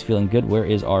good. Money's feeling good. Where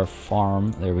is our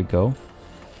farm? There we go.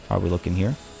 How are we looking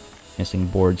here? Missing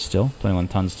boards still. 21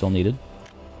 tons still needed.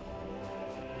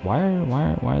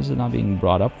 Why is it not being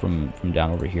brought up from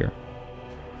down over here?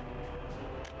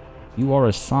 You are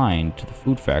assigned to the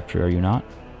food factory, are you not?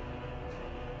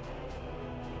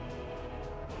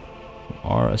 You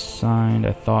are assigned,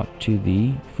 I thought, to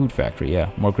the food factory.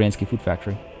 Yeah, Morgransky Food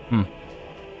Factory.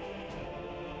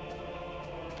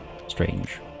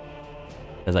 Strange.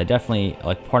 Because I definitely,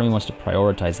 like, part of me wants to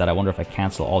prioritize that. I wonder if I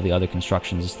cancel all the other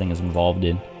constructions this thing is involved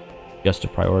in, just to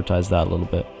prioritize that a little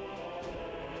bit.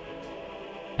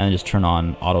 And then just turn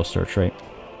on auto search, right?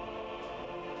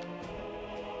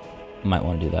 Might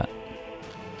want to do that.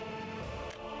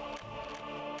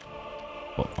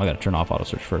 Well, I gotta turn off auto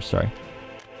search first, sorry.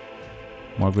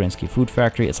 Morgransky Food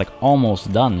Factory. It's like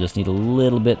almost done. Just need a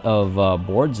little bit of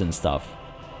boards and stuff.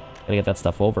 Gotta get that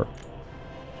stuff over.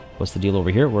 What's the deal over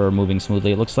here? We're moving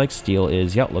smoothly, it looks like. Steel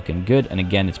is, yeah, looking good. And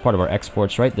again, it's part of our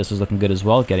exports, right? This is looking good as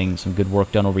well. Getting some good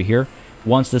work done over here.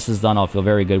 Once this is done, I'll feel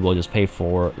very good. We'll just pay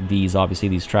for these, obviously,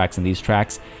 these tracks and these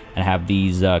tracks, and have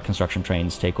these construction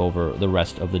trains take over the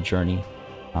rest of the journey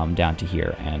down to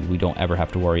here. And we don't ever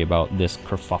have to worry about this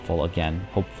kerfuffle again,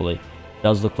 hopefully.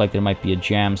 Does look like there might be a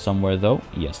jam somewhere, though.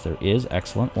 Yes, there is.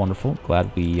 Excellent. Wonderful.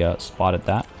 Glad we spotted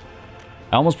that.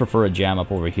 I almost prefer a jam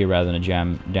up over here rather than a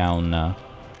jam down...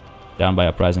 down by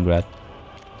Uprising-Grad.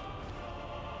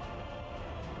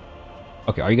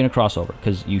 Okay, are you going to cross over?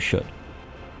 Because you should.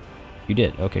 You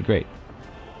did. Okay, great.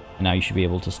 And now you should be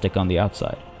able to stick on the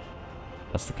outside.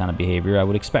 That's the kind of behavior I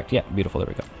would expect. Yeah, beautiful. There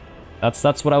we go.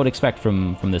 That's what I would expect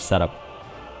from this setup.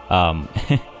 Um,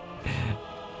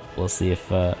 we'll see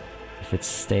if it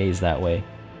stays that way.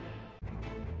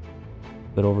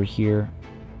 But over here,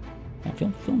 I'm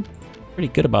feeling pretty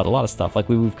good about a lot of stuff. Like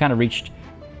we've kind of reached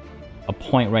a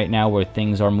point right now where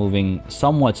things are moving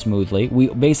somewhat smoothly.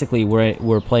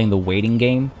 We're playing the waiting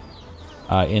game,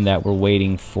 in that we're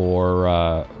waiting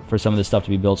for some of this stuff to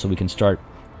be built so we can start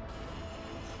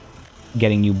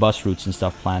getting new bus routes and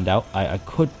stuff planned out. I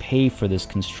could pay for this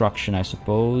construction, I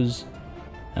suppose.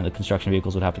 And the construction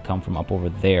vehicles would have to come from up over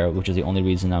there, which is the only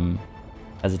reason I'm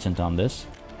hesitant on this.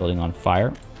 Building on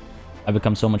fire. I've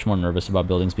become so much more nervous about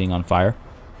buildings being on fire.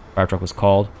 Fire truck was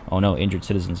called. Oh no, injured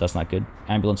citizens, that's not good.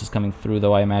 Ambulance is coming through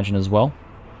though, I imagine, as well.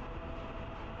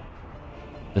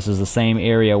 This is the same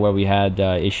area where we had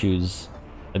issues.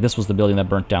 This was the building that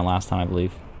burnt down last time, I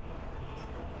believe.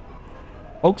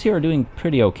 Folks here are doing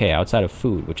pretty okay outside of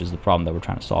food, which is the problem that we're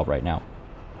trying to solve right now.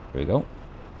 There we go.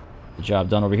 The job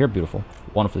done over here. Beautiful.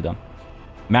 Wonderfully done.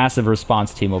 Massive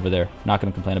response team over there. Not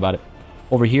going to complain about it.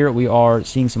 Over here, we are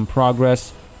seeing some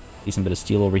progress. Decent bit of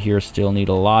steel over here. Still need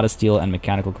a lot of steel and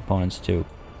mechanical components, too.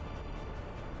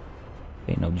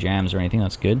 Okay, no jams or anything.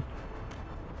 That's good.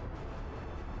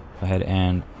 Go ahead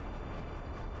and...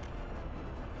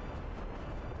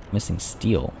 Missing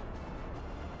steel.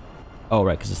 Oh,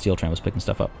 right, because the steel train was picking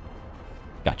stuff up.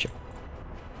 Gotcha.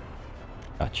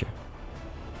 Gotcha.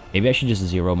 Maybe I should just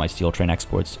zero my steel train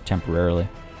exports temporarily.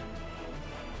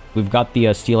 We've got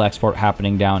the steel export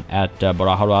happening down at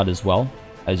Baraharad as well.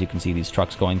 As you can see, these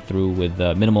trucks going through with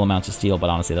minimal amounts of steel, but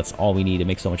honestly, that's all we need to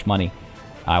make so much money.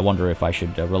 I wonder if I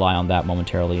should rely on that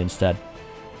momentarily instead.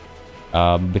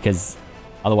 Because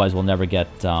otherwise we'll never get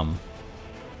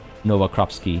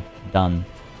Novokropsky done.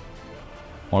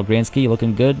 Morgransky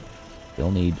looking good.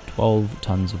 They'll need 12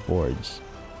 tons of boards.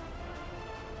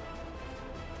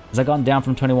 Has that gone down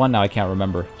from 21? Now I can't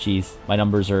remember. Jeez, my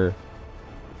numbers are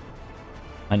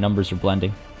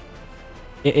blending.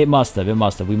 It must have. It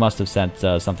must have. We must have sent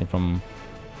something from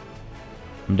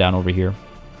down over here.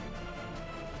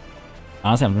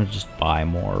 Honestly, I'm gonna just buy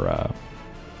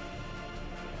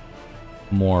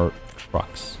more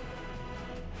trucks.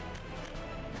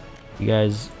 You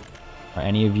guys, are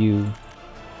any of you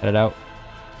headed out?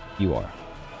 You are.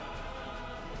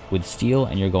 With steel,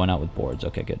 and you're going out with boards.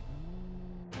 Okay, good.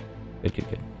 Good, good,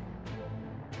 good.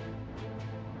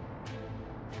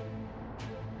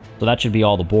 So that should be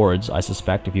all the boards, I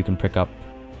suspect, if you can pick up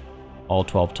all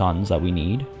 12 tons that we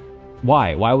need.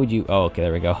 Why? Why would you... Oh, okay,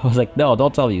 there we go. I was like, no,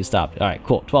 don't tell me you stopped. All right,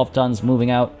 cool. 12 tons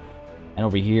moving out. And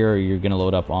over here, you're going to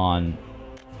load up on...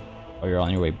 Oh, you're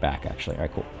on your way back, actually. All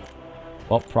right, cool.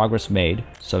 Well, progress made.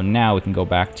 So now we can go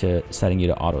back to setting you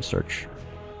to auto search.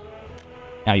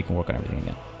 Now you can work on everything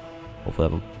again. Hopefully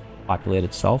that'll populate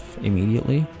itself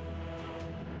immediately.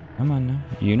 Come on now.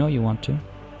 You know you want to.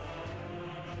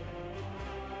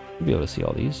 You'll be able to see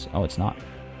all these. Oh, it's not.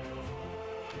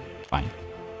 Fine.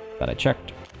 Glad I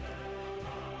checked.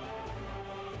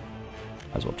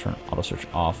 Might as well turn auto search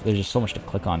off. There's just so much to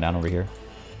click on down over here.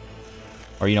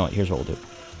 Or you know what? Here's what we'll do.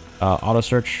 Auto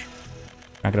search.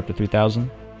 Crank it up to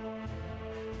 3,000.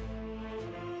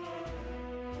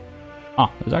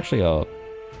 Ah, there's actually a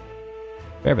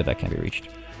fair bit that can't be reached.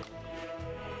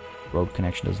 Road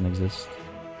connection doesn't exist.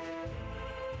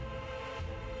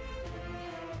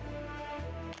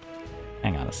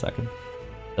 Hang on a second.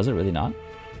 Does it really not?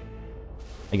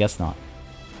 I guess not.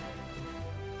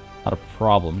 Not a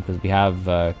problem, because we have...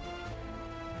 not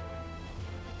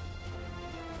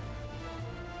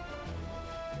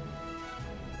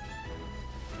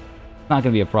going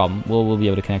to be a problem. We'll be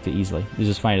able to connect it easily. It's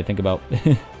just funny to think about.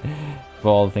 Of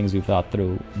all the things we've thought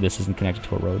through, this isn't connected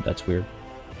to a road. That's weird.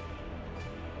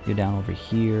 Go down over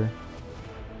here.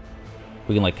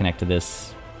 We can like connect to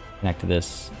this, connect up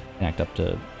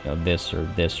to this or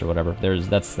whatever.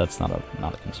 That's not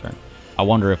a concern. I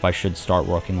wonder if I should start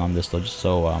working on this though, just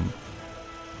so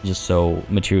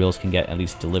materials can get at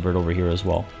least delivered over here as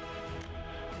well.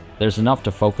 There's enough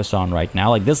to focus on right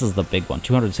now. Like this is the big one.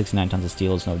 269 tons of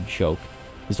steel is no joke.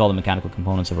 At least all the mechanical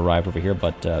components have arrived over here,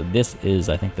 but this is,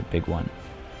 I think, the big one.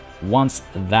 Once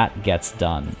that gets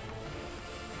done,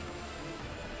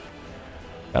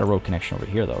 got a road connection over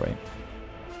here though, right?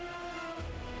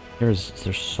 There's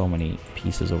so many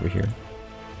pieces over here.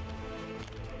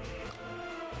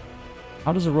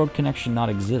 How does a road connection not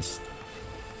exist?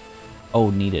 Oh,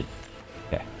 needed.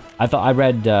 Okay. I thought I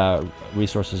read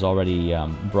resources already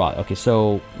brought. Okay,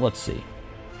 so let's see.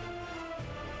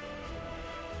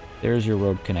 There's your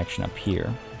road connection up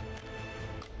here.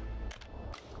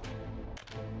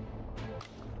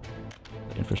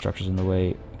 The infrastructure's in the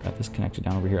way. Got this connected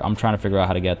down over here. I'm trying to figure out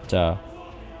how to get...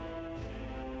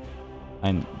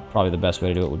 probably the best way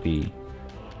to do it would be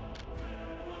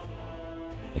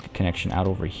like a connection out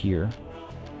over here.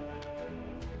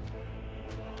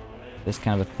 This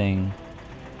kind of a thing.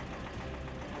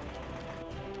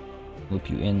 Loop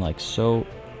you in like so.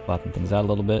 Flatten things out a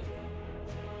little bit.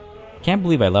 Can't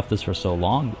believe I left this for so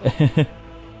long.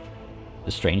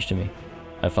 It's strange to me.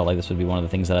 I felt like this would be one of the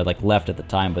things that I'd like left at the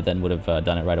time, but then would have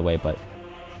done it right away. But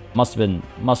must have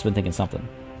been thinking something.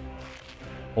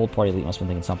 Old PartyElite must have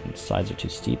been thinking something. The sides are too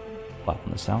steep.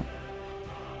 Flatten this out.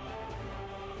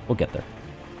 We'll get there.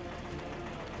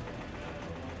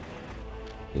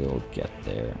 We'll get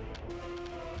there.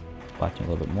 Flatten a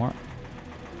little bit more.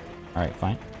 All right,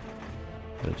 fine.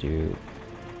 Gotta do.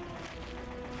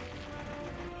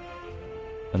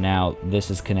 So now this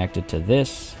is connected to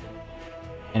this.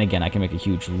 And again, I can make a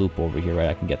huge loop over here, right?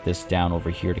 I can get this down over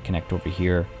here to connect over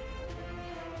here.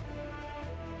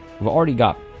 We've already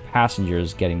got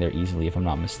passengers getting there easily, if I'm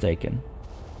not mistaken.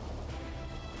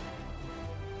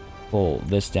 Pull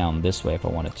this down this way if I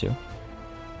wanted to.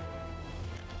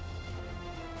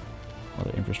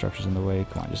 Other infrastructure's in the way.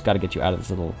 Come on, just got to get you out of this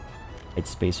little tight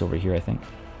space over here, I think.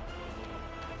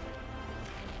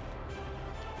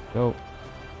 Go.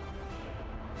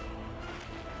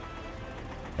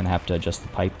 Gonna have to adjust the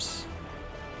pipes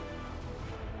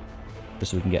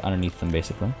just so we can get underneath them,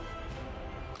 basically.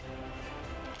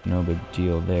 No big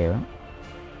deal there. There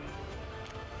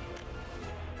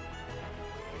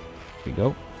we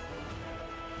go.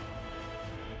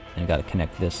 And got to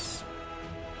connect this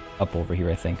up over here,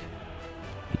 I think.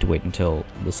 Need to wait until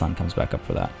the sun comes back up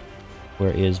for that.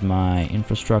 Where is my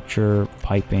infrastructure,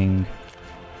 piping?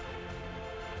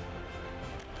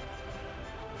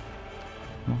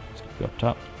 Oh, let's go up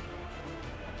top.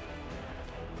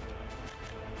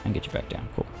 And get you back down.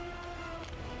 Cool.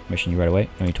 Mission you right away.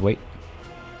 No need to wait.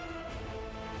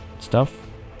 Good stuff.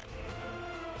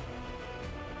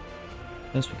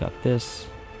 This, we got this.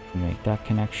 Make that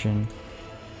connection.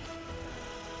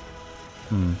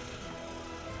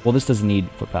 Well, this doesn't need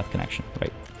footpath connection,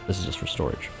 right? This is just for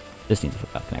storage. This needs a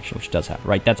footpath connection, which does have,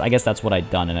 right? I guess that's what I'd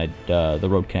done, and the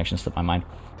road connection slipped my mind.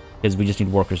 Because we just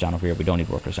need workers down over here. We don't need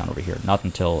workers down over here. Not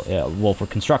until, well, for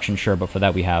construction, sure, but for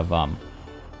that we have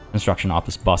construction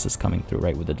office buses coming through,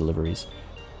 right, with the deliveries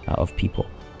of people.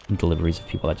 Deliveries of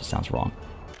people, that just sounds wrong.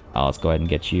 Let's go ahead and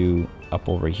get you up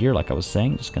over here, like I was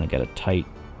saying. Just going to get a tight,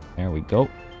 there we go.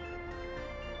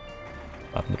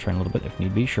 Flatten the train a little bit if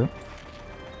need be, sure.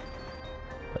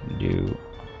 Go ahead and do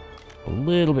a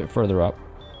little bit further up,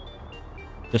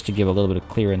 just to give a little bit of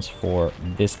clearance for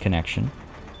this connection.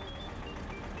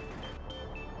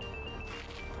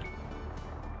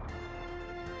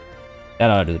 That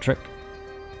ought to do the trick.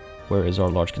 Where is our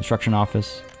large construction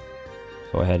office?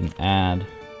 Go ahead and add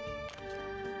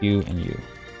you and you.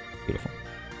 Beautiful.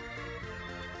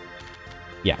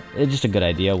 Yeah, it's just a good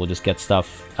idea. We'll just get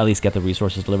stuff, at least get the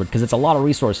resources delivered, because it's a lot of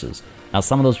resources. Now,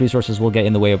 some of those resources will get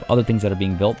in the way of other things that are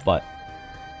being built, but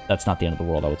that's not the end of the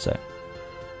world, I would say.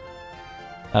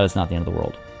 That is not the end of the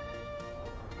world.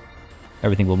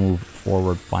 Everything will move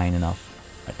forward fine enough.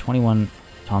 Right, 21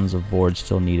 tons of board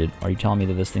still needed. Are you telling me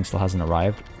that this thing still hasn't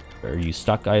arrived? Are you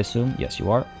stuck, I assume? Yes,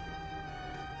 you are.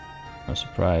 No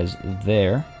surprise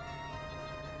there.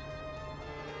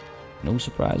 No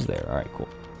surprise there. Alright, cool.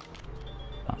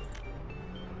 Done.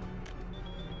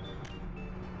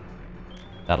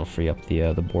 That'll free up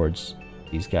the boards.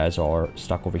 These guys are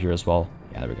stuck over here as well.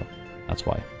 Yeah, there we go. That's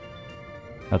why.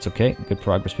 That's okay. Good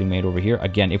progress being made over here.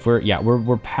 Again, if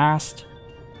we're past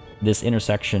this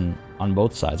intersection on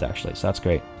both sides, actually, so that's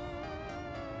great.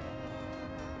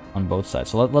 On both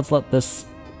sides. So let's let this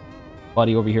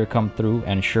buddy over here come through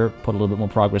and sure, put a little bit more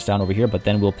progress down over here, but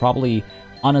then we'll probably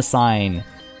unassign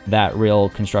that rail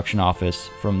construction office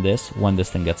from this when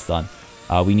this thing gets done.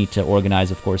 We need to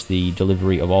organize, of course, the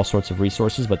delivery of all sorts of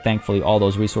resources, but thankfully all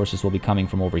those resources will be coming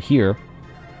from over here.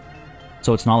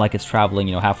 So it's not like it's traveling,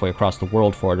 you know, halfway across the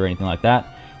world for it or anything like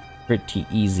that. Pretty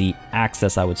easy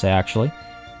access, I would say, actually.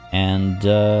 And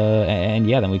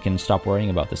yeah, then we can stop worrying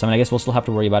about this. I mean, I guess we'll still have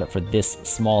to worry about it for this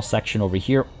small section over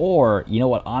here. Or, you know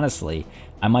what, honestly,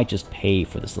 I might just pay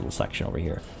for this little section over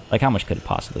here. Like, how much could it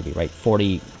possibly be, right?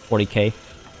 40K?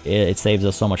 It saves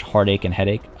us so much heartache and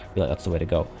headache. I feel like that's the way to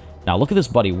go. Now, look at this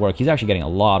buddy work. He's actually getting a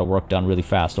lot of work done really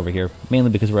fast over here.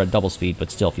 Mainly because we're at double speed, but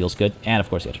still feels good. And, of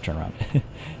course, you have to turn around.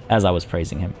 As I was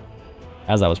praising him.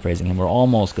 As I was praising him, we're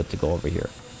almost good to go over here.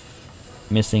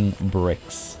 Missing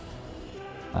bricks.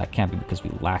 That can't be because we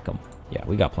lack them. Yeah,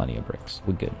 we got plenty of bricks.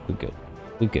 We're good. We're good.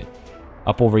 We're good.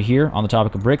 Up over here on the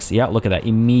topic of bricks. Yeah, look at that.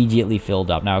 Immediately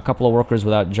filled up. Now, a couple of workers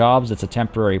without jobs. It's a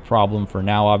temporary problem for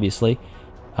now, obviously.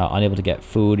 Unable to get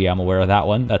food. Yeah, I'm aware of that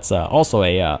one. That's also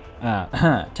a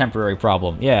temporary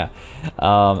problem. Yeah.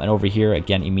 And over here,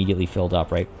 again, immediately filled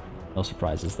up, right? No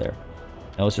surprises there.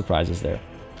 No surprises there.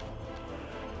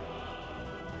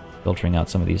 Filtering out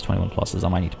some of these 21 pluses. I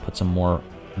might need to put some more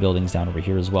buildings down over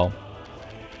here as well.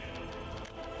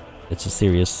 It's a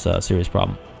serious, serious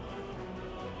problem.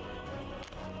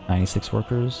 96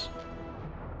 workers.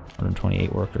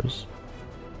 128 workers.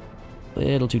 A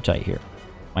little too tight here.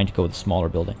 Might need to go with a smaller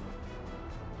building.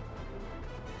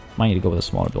 Might need to go with a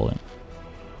smaller building.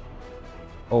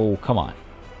 Oh, come on.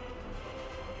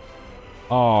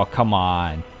 Oh, come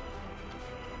on.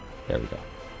 There we go.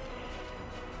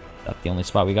 Is that the only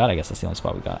spot we got? I guess that's the only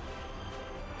spot we got.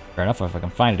 Fair enough, if I can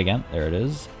find it again. There it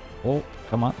is. Oh,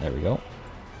 come on. There we go.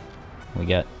 We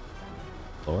get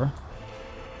lower.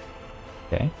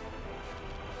 Okay.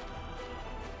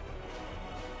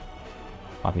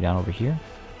 Copy down over here.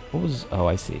 What was... Oh,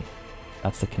 I see.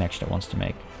 That's the connection it wants to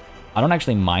make. I don't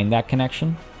actually mind that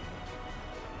connection.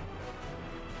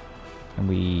 And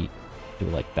we do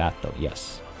it like that, though.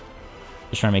 Yes.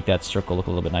 Just trying to make that circle look a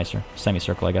little bit nicer.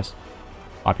 Semicircle, I guess.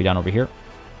 Copy down over here.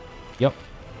 Yep.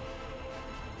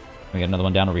 We get another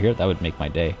one down over here. That would make my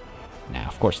day. Nah,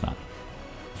 of course not.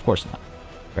 Of course not.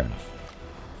 Fair enough.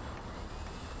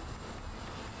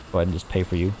 Go ahead and just pay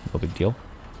for you. No big deal.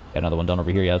 Got another one done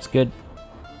over here. Yeah, that's good.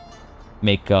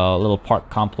 Make a little park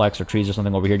complex or trees or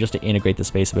something over here just to integrate the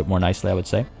space a bit more nicely, I would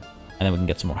say. And then we can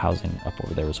get some more housing up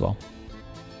over there as well.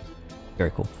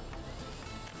 Very cool.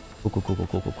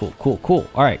 Cool.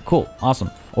 All right, cool. Awesome.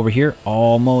 Over here,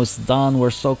 almost done. We're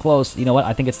so close. You know what?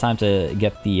 I think it's time to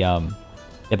get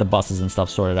the buses and stuff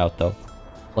sorted out, though.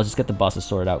 Let's just get the buses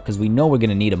sorted out, because we know we're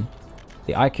going to need them.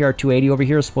 The IKR 280 over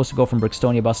here is supposed to go from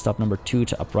Brixtonia bus stop number 2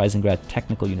 to Uprisinggrad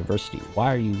Technical University.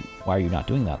 Why are you not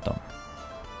doing that, though?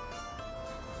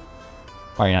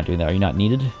 Why are you not doing that? Are you not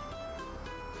needed?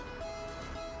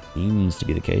 Seems to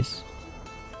be the case.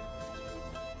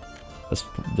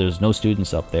 There's no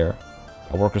students up there.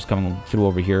 Our workers coming through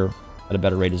over here at a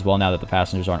better rate as well now that the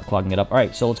passengers aren't clogging it up. All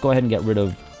right, so let's go ahead and get rid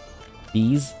of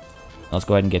these. Let's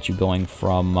go ahead and get you going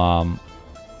from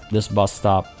this bus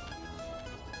stop,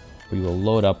 where you will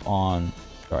load up on,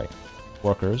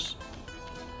 workers.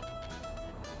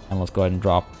 And let's go ahead and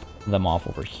drop them off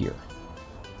over here.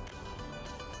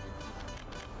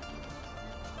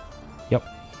 Yep.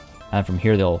 And from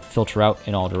here, they'll filter out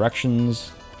in all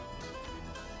directions.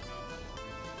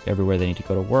 Everywhere they need to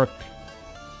go to work.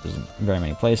 There's very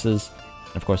many places.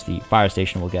 And of course, the fire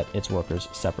station will get its workers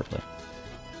separately.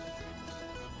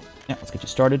 Yeah, let's get you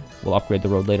started. We'll upgrade the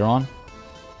road later on.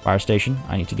 Fire station,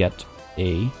 I need to get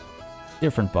a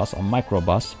different bus, a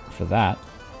microbus for that.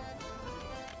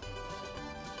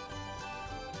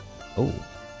 Oh,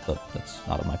 that's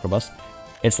not a microbus.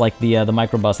 It's like the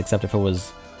microbus, except if it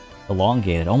was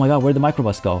elongated. Oh my god, where'd the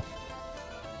microbus go?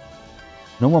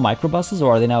 No more microbuses,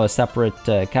 or are they now a separate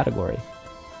category?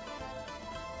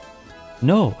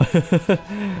 No.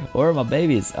 Where are my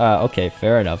babies? Okay,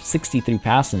 fair enough. 63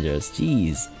 passengers.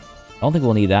 Jeez. I don't think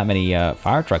we'll need that many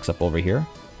fire trucks up over here.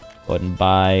 Go ahead and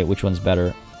buy... Which one's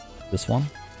better? This one?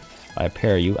 Buy a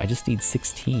pair of you. I just need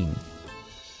 16.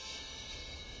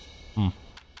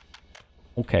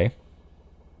 Okay.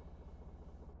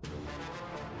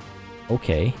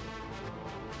 Okay.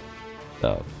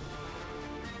 So...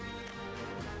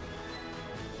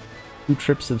 2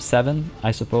 trips of 7,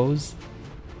 I suppose.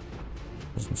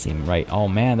 Doesn't seem right. Oh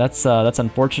man, that's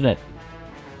unfortunate.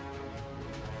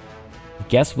 I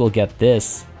guess we'll get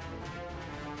this.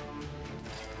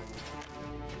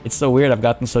 It's so weird. I've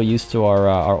gotten so used to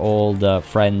our old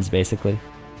friends, basically.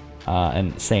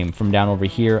 And same from down over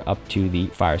here up to the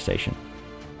fire station.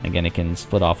 Again, it can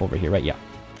split off over here, right? Yeah.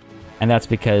 And that's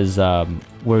because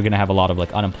we're gonna have a lot of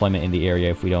like unemployment in the area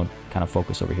if we don't kind of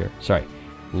focus over here. Sorry.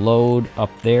 Load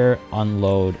up there,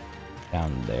 unload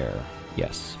down there.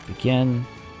 Yes, begin.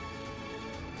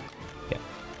 Yeah.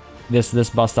 This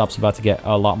bus stop's about to get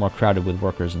a lot more crowded with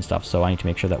workers and stuff, so I need to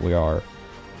make sure that we are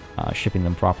shipping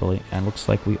them properly. And looks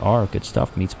like we are. Good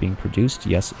stuff. Meat's being produced.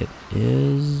 Yes, it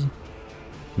is.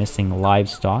 Missing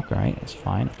livestock. All right, that's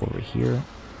fine. Up over here.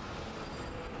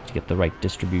 To get the right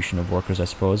distribution of workers, I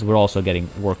suppose. We're also getting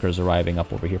workers arriving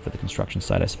up over here for the construction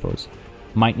site, I suppose.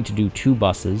 Might need to do 2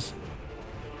 buses.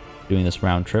 Doing this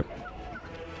round trip.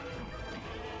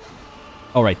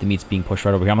 Oh, right, the meat's being pushed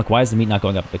right over here. I'm like, why is the meat not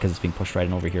going up? Because it's being pushed right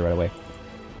in over here right away.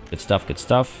 Good stuff, good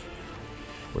stuff.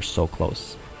 We're so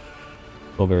close.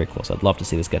 So very close. I'd love to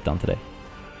see this get done today.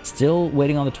 Still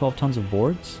waiting on the 12 tons of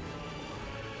boards?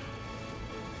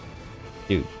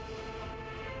 Dude.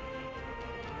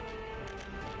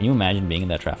 Can you imagine being in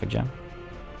that traffic jam?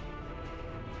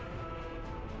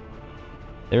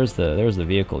 There's the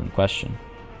vehicle in question.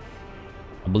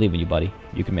 I believe in you, buddy.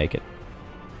 You can make it.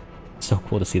 So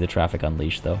cool to see the traffic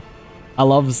unleashed, though. I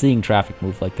love seeing traffic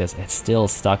move like this. It's still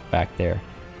stuck back there.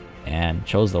 And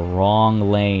chose the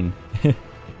wrong lane.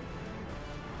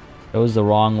 Chose the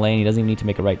wrong lane. He doesn't even need to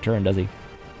make a right turn, does he?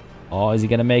 Oh, is he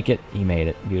gonna make it? He made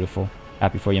it. Beautiful.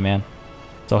 Happy for you, man.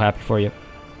 So happy for you.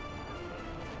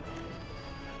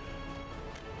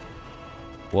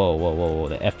 Whoa, whoa, whoa, whoa.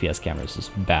 The FPS camera is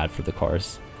just bad for the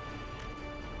cars.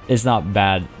 It's not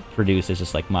bad produced, it's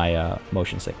just like my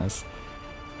motion sickness.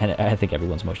 And I think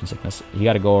everyone's motion sickness. You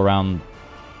gotta go around...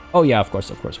 Oh yeah, of course,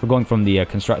 of course. We're going from the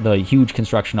huge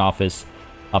construction office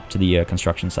up to the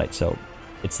construction site, so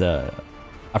it's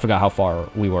I forgot how far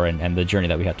we were and the journey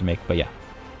that we had to make, but yeah.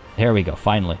 There we go,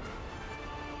 finally.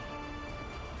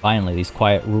 Finally, these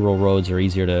quiet rural roads are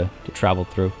easier to travel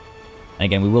through. And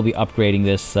again, we will be upgrading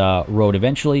this road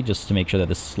eventually, just to make sure that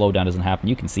this slowdown doesn't happen.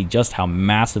 You can see just how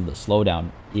massive the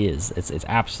slowdown is. It's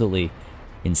absolutely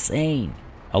insane.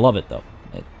 I love it, though.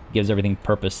 It gives everything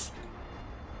purpose.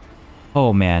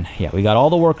 Oh, man. Yeah, we got all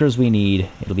the workers we need.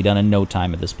 It'll be done in no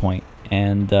time at this point.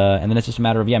 And then it's just a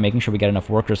matter of, yeah, making sure we get enough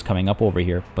workers coming up over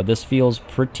here. But this feels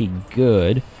pretty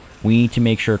good. We need to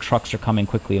make sure trucks are coming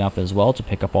quickly enough as well to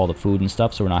pick up all the food and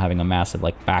stuff, so we're not having a massive,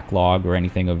 like, backlog or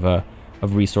anything of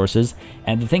resources.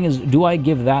 And the thing is, do I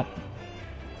give that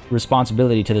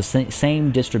responsibility to the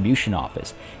same distribution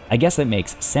office? I guess it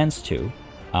makes sense to.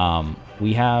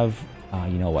 We have,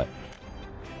 you know what?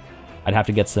 I'd have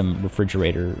to get some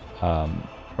refrigerator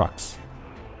trucks.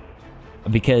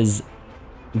 Because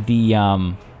the,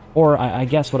 or I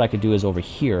guess what I could do is over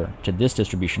here to this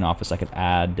distribution office, I could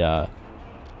add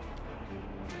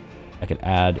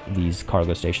these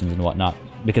cargo stations and whatnot,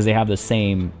 because they have the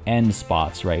same end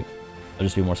spots, right? There'll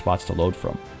just be more spots to load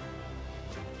from.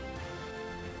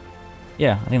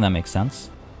 Yeah, I think that makes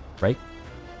sense, right?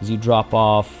 Because you drop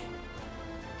off...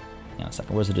 Hang on a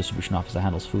second, where's the distribution office that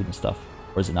handles food and stuff?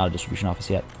 Or is it not a distribution office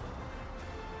yet?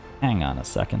 Hang on a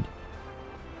second.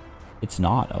 It's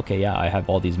not. Okay, yeah, I have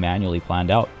all these manually planned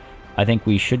out. I think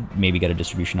we should maybe get a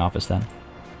distribution office then.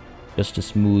 Just to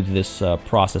smooth this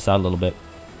process out a little bit.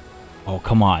 Oh,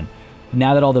 come on.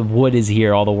 Now that all the wood is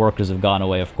here, all the workers have gone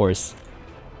away, of course.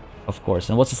 Of course.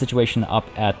 And what's the situation up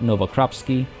at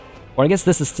Novokropsky? Or I guess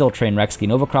this is still Trainwrecksky.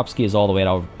 Novokropsky is all the way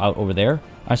out over there,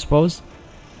 I suppose.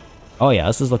 Oh yeah,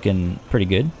 this is looking pretty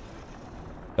good.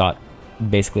 Got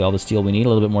basically all the steel we need. A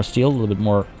little bit more steel, a little bit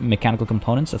more mechanical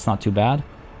components. That's not too bad.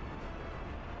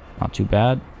 Not too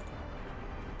bad.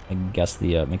 I guess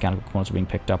the mechanical components are being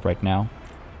picked up right now.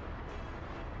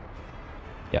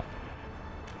 Yeah.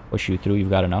 Push you through, you've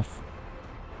got enough.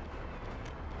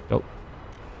 Go.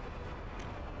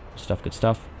 Stuff, good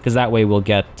stuff. Because that way we'll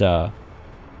get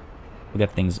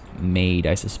things made,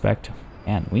 I suspect.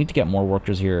 And we need to get more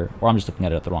workers here. Or I'm just looking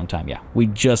at it at the wrong time. Yeah, we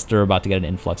just are about to get an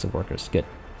influx of workers. Good.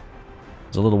 I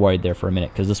was a little worried there for a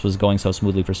minute because this was going so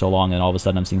smoothly for so long, and all of a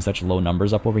sudden I'm seeing such low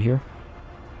numbers up over here.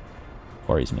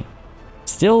 Worries me.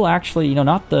 Still, actually, you know,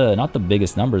 not the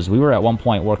biggest numbers. We were at one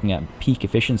point working at peak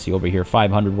efficiency over here.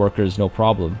 500 workers, no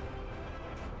problem.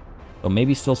 So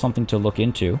maybe still something to look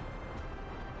into.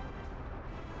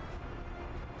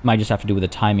 Might just have to do with the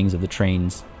timings of the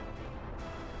trains.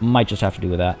 Might just have to do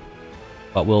with that.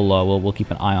 But we'll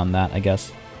keep an eye on that, I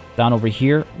guess. Down over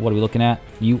here, what are we looking at?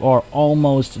 You are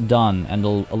almost done, and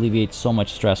it'll alleviate so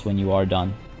much stress when you are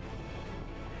done.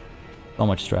 So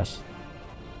much stress.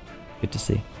 Good to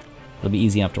see. It'll be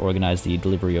easy enough to organize the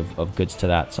delivery of goods to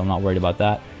that, so I'm not worried about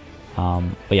that.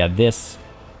 But yeah, this,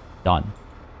 done.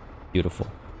 Beautiful.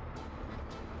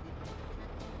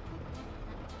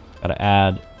 Gotta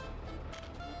add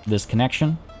this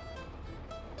connection.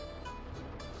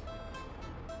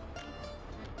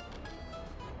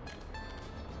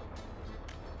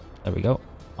 There we go.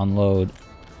 Unload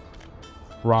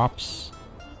crops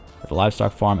at the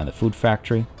livestock farm and the food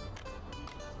factory.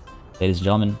 Ladies and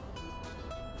gentlemen,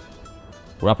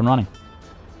 we're up and running.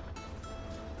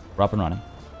 We're up and running.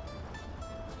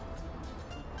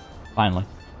 Finally.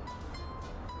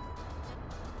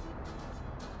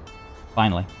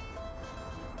 Finally.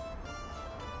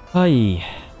 Hey.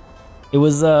 It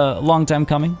was a long time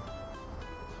coming.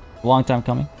 A long time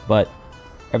coming, but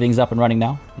everything's up and running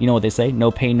now. You know what they say,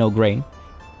 no pain, no grain.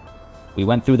 We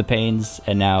went through the pains,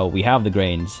 and now we have the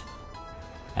grains.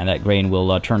 And that grain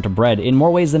will turn to bread in more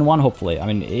ways than one, hopefully. I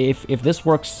mean, if this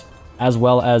works as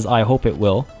well as I hope it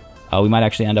will, we might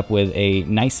actually end up with a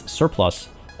nice surplus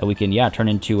that we can, yeah, turn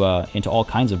into all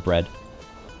kinds of bread.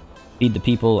 Feed the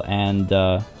people and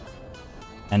the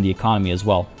economy as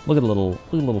well. Look at the little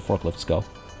forklifts go.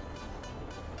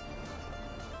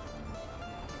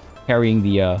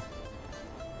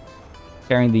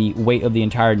 carrying the weight of the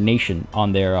entire nation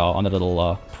on their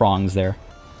little prongs there.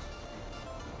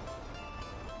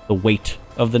 The weight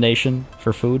of the nation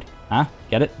for food. Huh?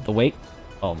 Get it? The weight?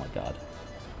 Oh my god.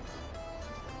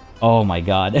 Oh my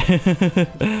god.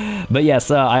 But yes,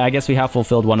 I guess we have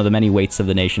fulfilled one of the many weights of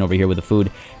the nation over here with the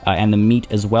food and the meat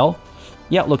as well.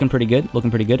 Yeah, looking pretty good. Looking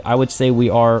pretty good. I would say we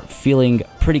are feeling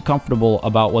pretty comfortable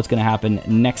about what's going to happen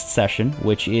next session,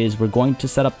 which is we're going to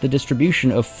set up the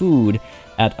distribution of food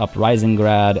at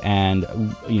Uprisinggrad and,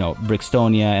 you know,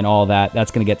 Brixtonia and all that. That's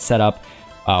going to get set up.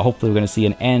 Hopefully we're going to see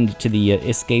an end to the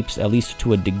escapes, at least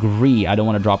to a degree. I don't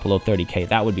want to drop below 30k.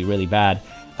 That would be really bad.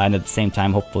 And at the same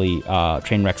time, hopefully,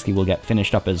 Trainwreckski will get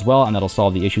finished up as well, and that'll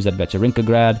solve the issues at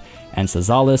Beterinkagrad and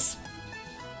Sazalis.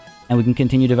 And we can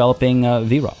continue developing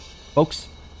Vera. Folks,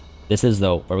 this is,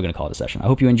 though, where we're going to call it a session. I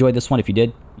hope you enjoyed this one. If you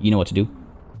did, you know what to do.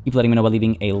 Keep letting me know by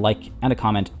leaving a like and a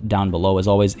comment down below. As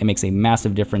always, it makes a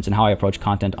massive difference in how I approach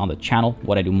content on the channel,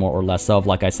 what I do more or less of,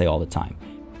 like I say all the time.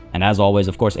 And as always,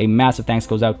 of course, a massive thanks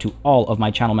goes out to all of my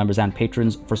channel members and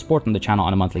patrons for supporting the channel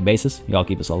on a monthly basis. Y'all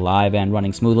keep us alive and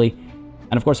running smoothly.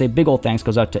 And of course, a big old thanks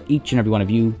goes out to each and every one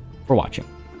of you for watching.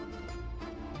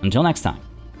 Until next time,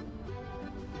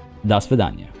 das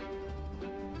vidanya.